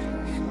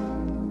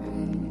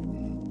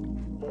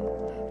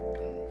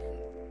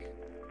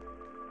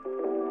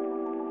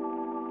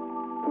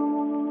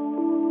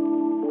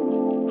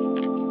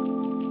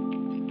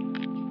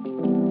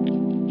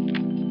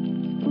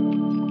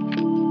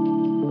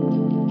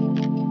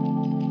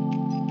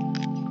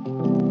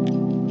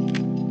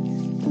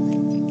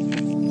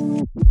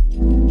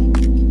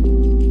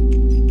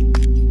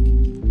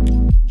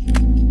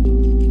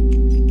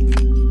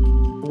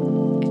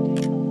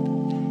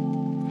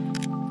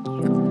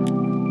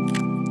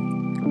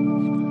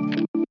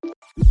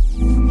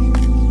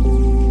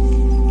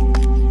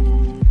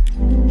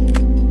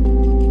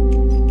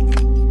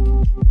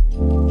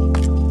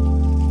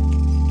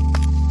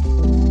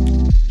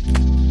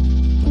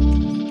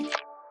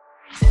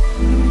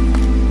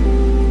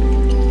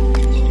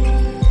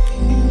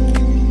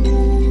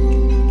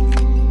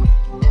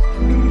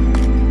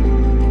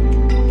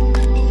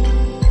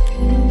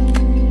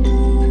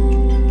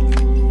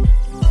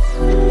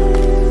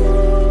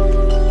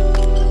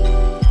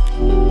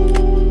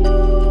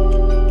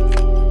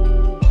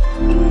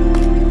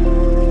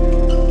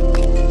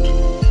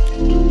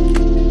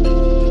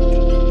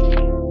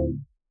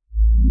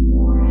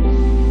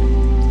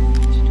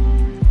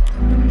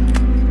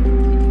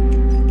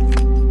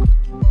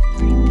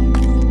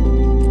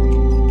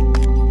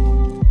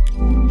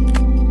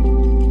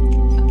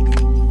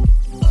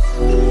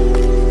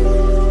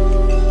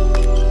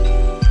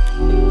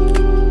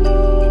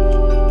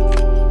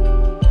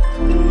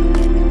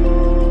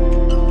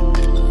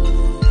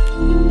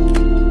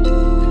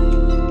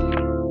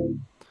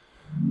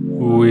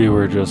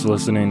 just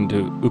listening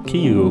to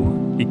Ukiyo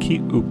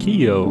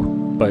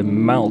by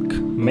Malk.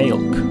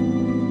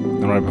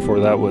 And right before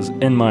that was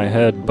In My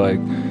Head by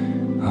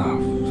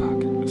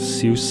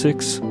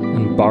Susix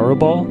and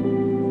Barabal.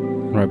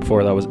 And right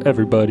before that was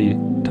Everybody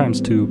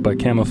 ×2 by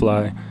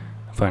Camoufly.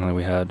 And finally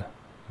we had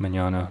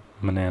Manana,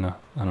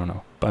 I don't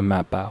know, by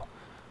Matt Bao.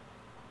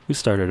 We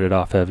started it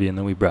off heavy and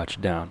then we brought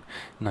you down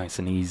nice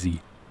and easy,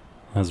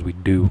 as we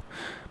do.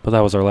 But that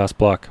was our last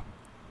block.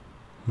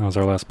 I'm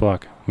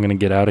going to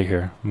get out of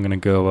here. I'm going to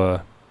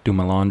go do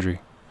my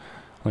laundry,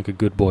 like a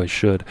good boy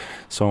should.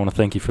 So I want to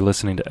thank you for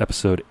listening to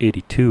episode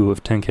 82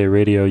 of 10K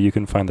Radio. You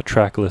can find the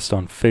track list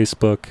on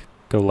Facebook.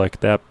 Go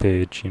like that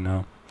page,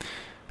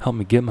 Help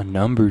me get my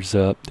numbers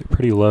up. They're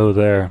pretty low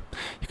there.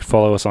 You can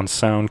follow us on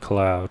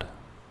SoundCloud,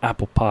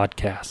 Apple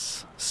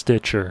Podcasts,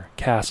 Stitcher,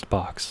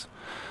 CastBox.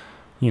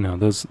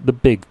 The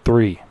big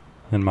three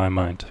in my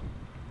mind.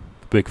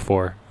 The big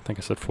four. I think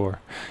I said four.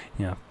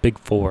 Yeah, big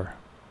four.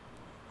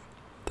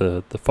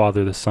 The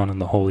Father, the Son,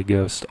 and the Holy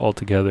Ghost all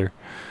together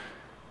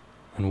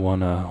in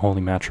one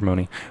holy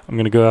matrimony. I'm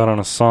going to go out on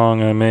a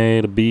song I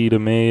made, a beat I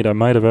made. I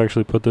might have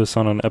actually put this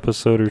on an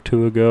episode or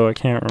two ago. I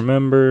can't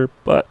remember,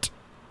 but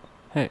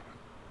hey,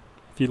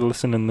 if you're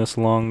listening this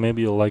long,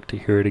 maybe you'll like to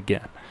hear it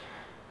again.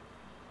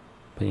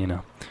 But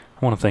I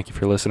want to thank you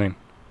for listening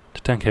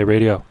to 10K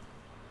Radio.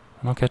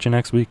 And I'll catch you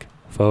next week,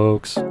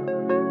 folks.